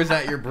eyes or is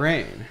that your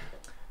brain?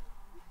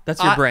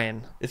 That's your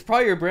brain. It's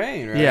probably your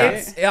brain, right?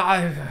 Yeah.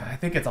 I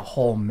think it's a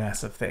whole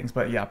mess of things,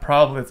 but yeah,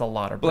 probably it's a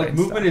lot of brain But like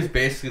movement stuff. is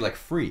basically like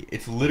free.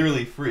 It's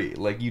literally free.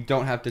 Like you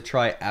don't have to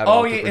try at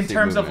all. Oh yeah, in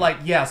terms of like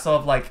so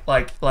of like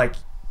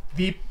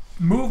the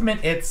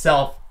movement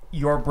itself,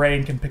 your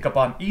brain can pick up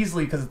on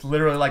easily because it's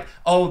literally like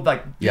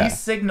these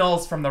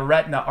signals from the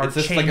retina are it's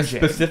just changing. like a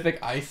specific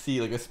IC,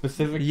 like a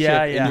specific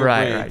chip in your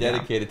brain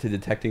dedicated to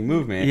detecting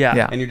movement.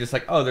 Yeah. And you're just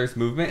like, oh, there's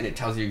movement, and it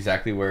tells you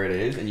exactly where it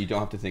is, and you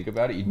don't have to think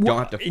about it. You don't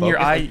have to focus. In your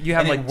eye, you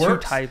have like 2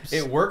 types.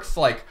 It works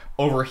like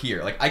over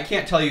here. Like I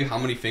can't tell you how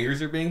many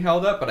fingers are being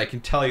held up, but I can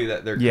tell you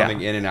that they're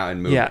coming in and out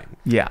and moving.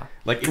 Yeah.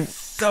 Like it's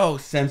so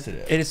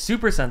sensitive. It is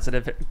super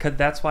sensitive because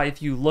that's why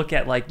if you look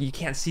at like you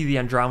can't see the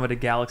Andromeda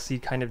galaxy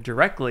kind of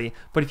directly,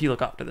 but if you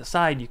look off to the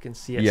side, you can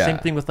see it. Yeah. Same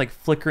thing with like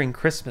flickering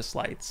Christmas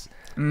lights.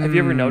 Have you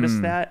ever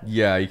noticed that?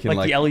 Yeah, you can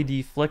like the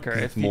LED flicker.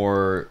 It's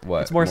more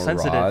It's more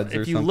sensitive.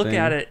 If you look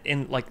at it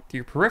in like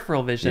your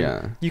peripheral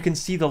vision, you can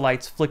see the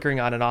lights flickering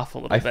on and off a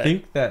little bit. I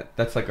think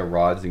that's like a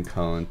rods and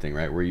cone thing,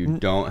 right? Where you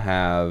don't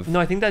have. No,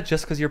 I think that's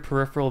just because your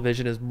peripheral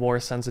vision is more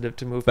sensitive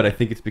to movement. But I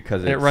think it's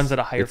because it runs at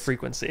a higher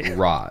frequency.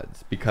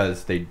 Rods,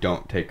 because they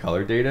don't take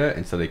color data,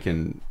 and so they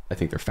can. I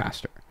think they're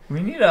faster. We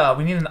need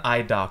an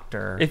eye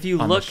doctor. If you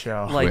on look, the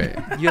show. like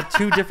you have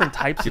 2 different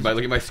types. Dude,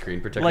 look at my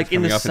screen protector. Like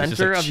in the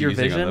center of your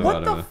vision.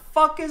 What the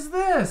fuck is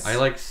this? I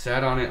like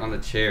sat on it on the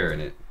chair,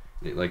 and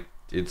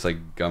it's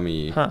like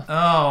gummy. Huh.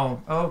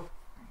 Oh.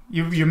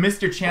 You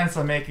missed your chance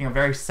on making a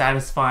very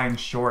satisfying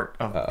short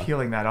of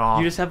peeling that off.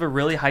 You just have a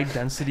really high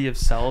density of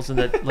cells in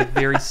the like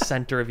very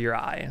center of your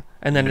eye,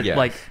 and then it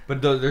like.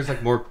 But there's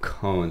like more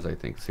cones, I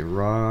think. Say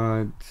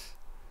rods.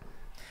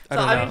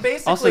 I mean,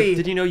 basically. Also,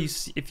 did you know you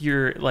see, if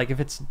you're like if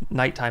it's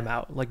nighttime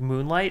out, like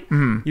moonlight,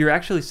 you're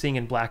actually seeing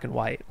in black and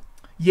white.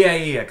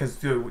 Yeah. Because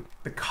the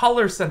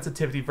color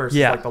sensitivity versus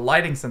like the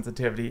lighting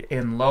sensitivity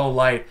in low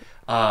light,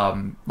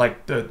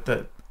 like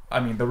the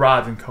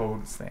rods and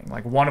cones thing.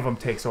 Like one of them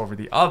takes over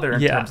the other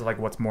in terms of like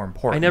what's more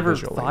important. I never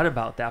visually. thought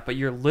about that, but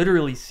you're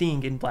literally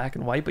seeing in black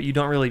and white, but you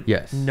don't really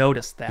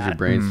notice that. Your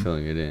brain's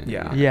filling it in.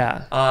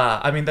 Yeah.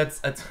 I mean that's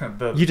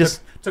the you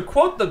just to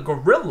quote the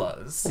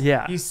gorillas.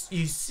 Yeah. You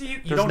see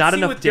There's don't not see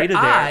enough with data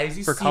your there eyes.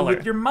 You for see color.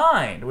 with your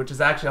mind, which is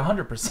actually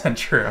 100%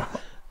 true.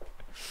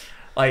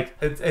 Like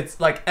it's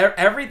like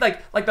every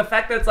like the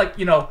fact that it's like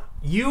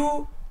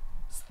you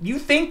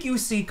think you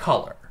see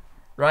color.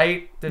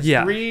 Right? There's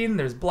green,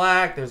 there's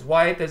black, there's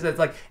white. It's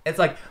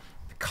like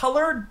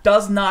color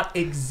does not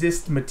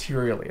exist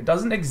materially. It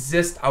doesn't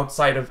exist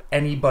outside of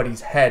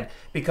anybody's head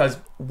because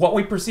what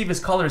we perceive as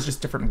color is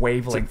just different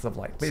wavelengths of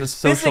light. It's a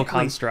social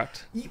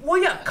construct.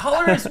 Well, yeah,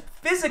 color is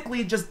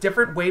physically just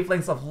different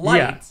wavelengths of light.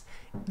 Yeah.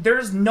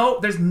 There's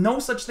no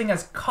such thing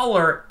as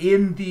color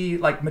in the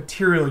like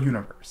material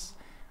universe.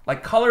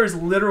 Like color is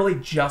literally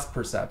just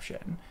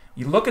perception.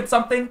 You look at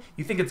something,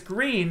 you think it's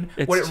green.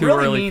 What it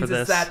really means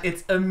is that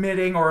it's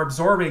emitting or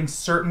absorbing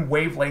certain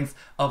wavelengths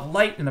of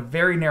light in a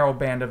very narrow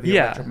band of the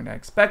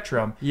electromagnetic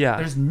spectrum. Yeah.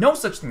 There's no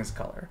such thing as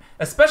color,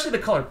 especially the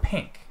color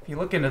pink. If you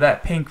look into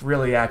that, pink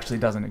really actually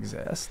doesn't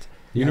exist.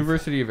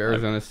 University of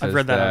Arizona says I've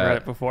read that on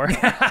Reddit before.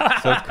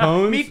 So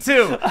cones. Me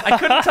too. I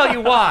couldn't tell you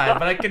why,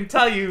 but I can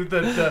tell you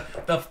the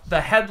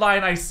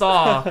headline I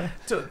saw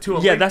to a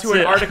link to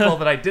an article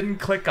that I didn't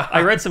click on.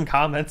 I read some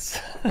comments.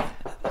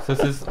 So it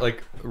says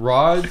like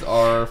rods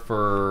are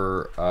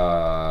for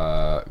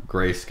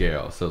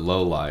grayscale, so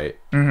low light.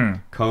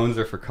 Mm-hmm. Cones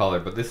are for color,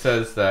 but this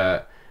says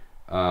that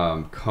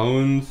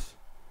cone-driven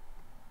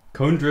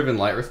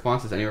light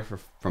response is anywhere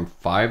from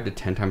 5 to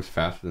 10 times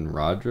faster than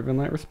rod-driven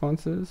light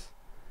responses.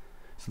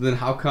 So then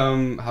how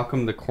come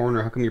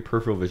your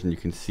peripheral vision you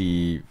can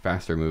see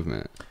faster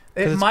movement?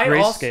 It might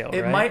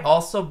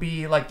also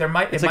be like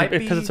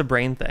because it's a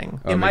brain thing.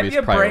 It might be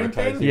a brain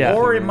thing,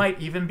 or it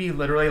might even be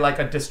literally like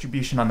a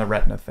distribution on the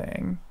retina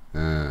thing.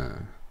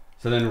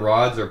 So then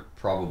rods are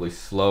probably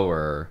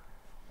slower.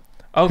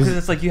 Oh, because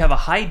it's like you have a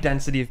high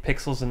density of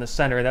pixels in the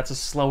center. That's a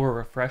slower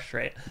refresh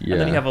rate. Yeah.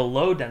 And then you have a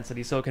low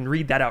density, so it can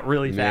read that out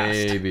really fast.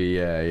 Maybe,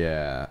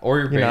 yeah. Or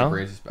your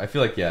brain's just, I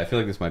feel like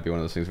this might be one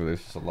of those things where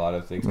there's just a lot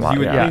of things. You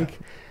would think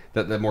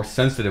that the more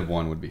sensitive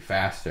one would be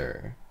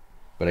faster,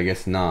 but I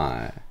guess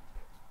not.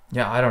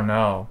 Yeah, I don't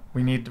know.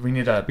 We need to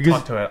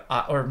talk to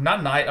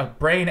a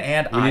brain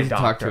and eye doctor. We need to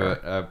talk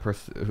to a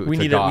person. We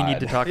need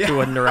to talk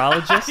to a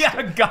neurologist.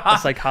 God. A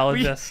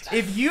psychologist.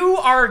 If you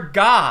are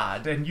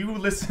God and you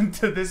listen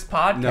to this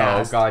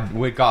podcast,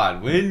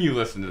 God, when you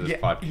listen to this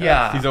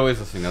podcast, he's always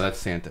listening. No, that's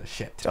Santa.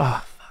 Shit.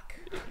 Oh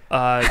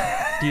fuck.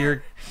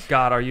 Dear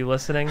God, are you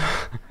listening?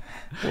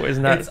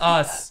 Isn't that? It's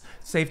us.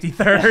 Safety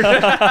third. Is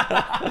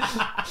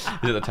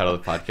it the title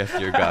of the podcast?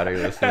 Dear God, are you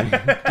listening?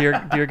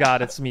 Dear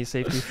God, it's me,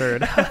 Safety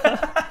Third.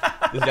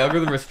 Does the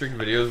algorithm restrict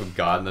videos with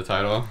God in the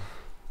title?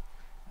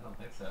 I don't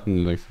think so.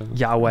 You think so?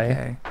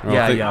 Yahweh.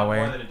 Okay. Yahweh.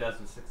 More than it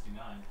does with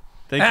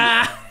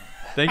 69.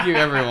 Thank you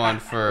everyone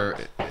for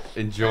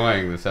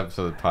enjoying this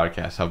episode of the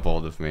podcast. How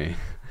bold of me.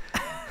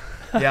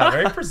 Yeah,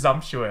 very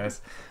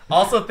presumptuous.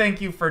 Also,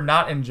 thank you for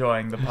not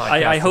enjoying the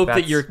podcast. I hope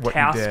that your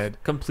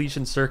task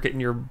completion circuit in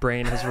your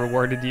brain has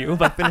rewarded you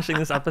by finishing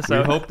this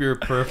episode. We hope your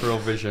peripheral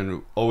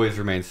vision always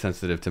remains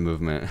sensitive to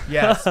movement.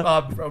 Yes.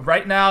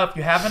 Right now, if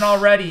you haven't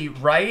already,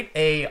 write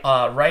a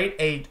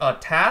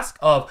task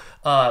of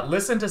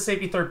listen to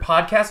Safety Third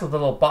podcast with a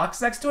little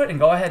box next to it, and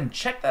go ahead and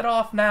check that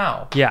off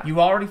now. Yeah.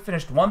 You already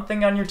finished one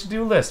thing on your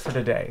to-do list for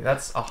today.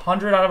 That's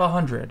 100 out of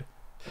 100.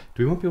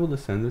 Do we want people to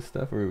send this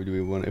stuff, or do we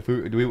want if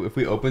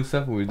we open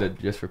stuff, we do that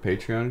just for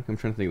Patreon? I'm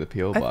trying to think of the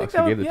PO box.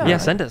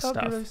 Send us stuff.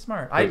 That'd be really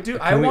smart. I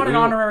want an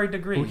honorary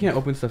degree. We can't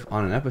open stuff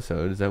on an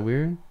episode. Is that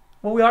weird?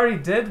 Well, we already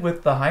did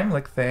with the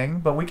Heimlich thing,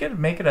 but we could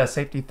make it a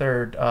Safety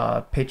Third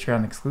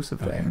Patreon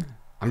exclusive thing.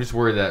 I'm just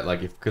worried that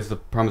because the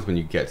problem is when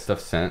you get stuff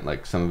sent,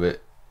 like some of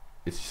it,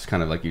 it's just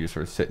kind of like you just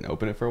sort of sit and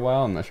open it for a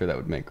while. I'm not sure that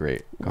would make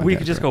great content. We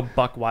could just go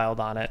buck wild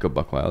on it. Go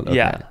buck wild. Okay.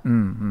 Yeah.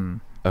 Mm-hmm.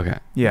 Okay.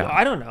 Yeah. Well,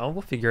 I don't know.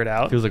 We'll figure it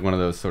out. Feels like one of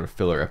those sort of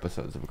filler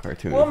episodes of a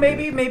cartoon. Well,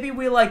 maybe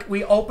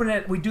we open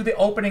it. We do the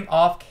opening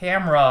off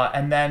camera,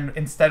 and then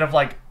instead of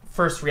like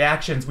first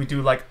reactions, we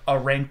do like a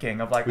ranking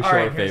of like we show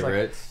our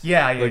favorites.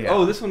 Like,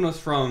 oh, this one was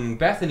from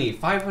Bethany,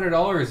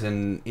 $500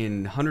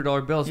 in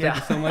 $100 bills. Thank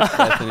you so much,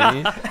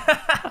 Bethany.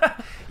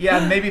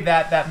 Yeah, maybe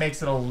that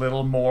makes it a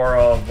little more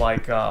of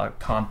like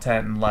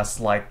content and less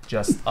like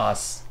just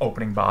us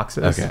opening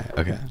boxes.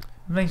 Okay.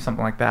 Maybe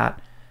something like that.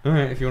 All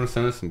right, if you want to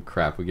send us some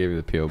crap, we gave you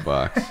the P.O.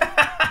 box.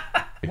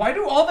 Why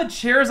do all the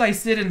chairs I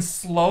sit in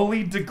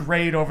slowly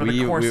degrade over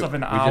the course of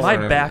an hour? My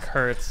back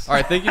hurts. All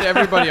right, thank you to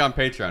everybody on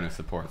Patreon who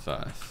supports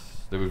us.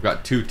 We've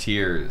got 2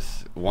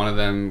 tiers. One of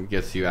them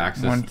gets you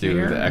access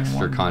to the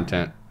extra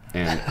content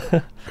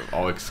and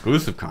all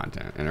exclusive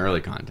content and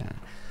early content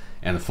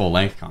and the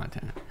full-length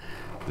content.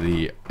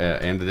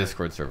 And the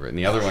Discord server. And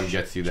the other one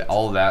gets you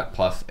all of that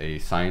plus a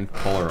signed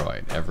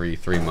Polaroid every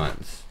 3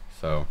 months.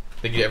 So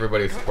thank you to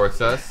everybody who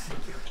supports us.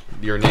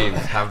 Your names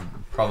have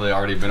probably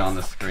already been on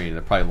the screen.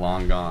 They're probably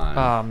long gone.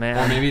 Oh man.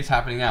 Or maybe it's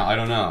happening now. I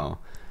don't know.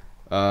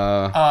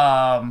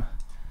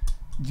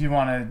 Do you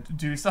want to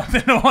do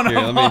something to one of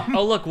them?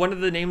 Oh look, one of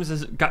the names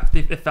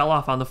it fell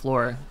off on the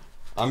floor.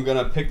 I'm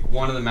gonna pick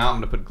one of them out. I'm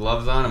gonna put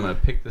gloves on. I'm gonna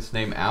pick this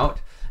name out,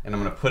 and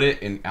I'm gonna put it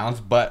in Alan's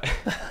butt.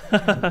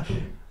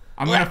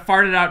 I'm gonna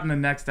fart it out in the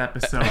next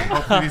episode.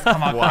 Hopefully these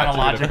come out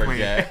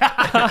chronologically. And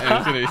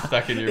it's gonna be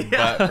stuck in your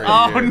butt for a year.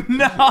 Oh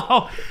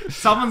no!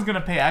 Someone's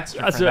gonna pay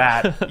extra for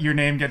that. Your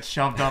name gets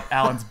shoved up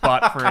Alan's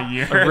butt for a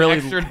year. A really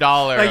extra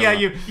 $1. Like,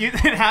 yeah,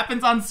 it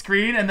happens on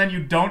screen, and then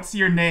you don't see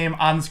your name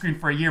on the screen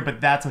for a year, but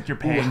that's what you're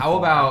paying. How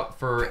about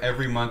for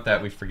every month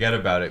that we forget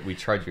about it, we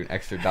charge you an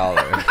extra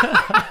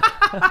 $1?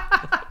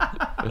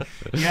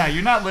 Yeah,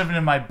 you're not living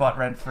in my butt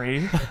rent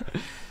free.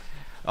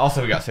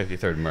 Also, we got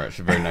 53rd merch,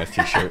 a very nice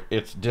t-shirt.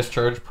 It's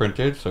discharge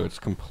printed, so it's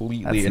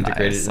completely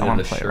integrated into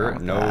the shirt.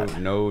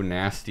 No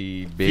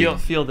nasty big.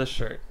 Feel this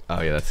shirt.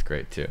 Oh yeah, that's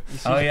great too.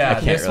 Oh yeah,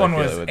 this one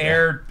was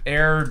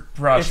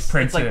airbrush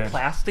printed. It's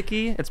like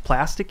plasticky. It's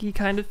plasticky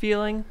kind of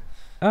feeling.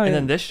 Oh, yeah. And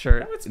then this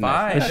shirt. It's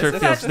fine. This shirt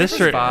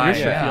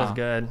feels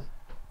good.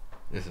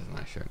 This is a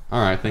nice shirt.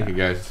 All right, thank you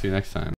guys. See you next time.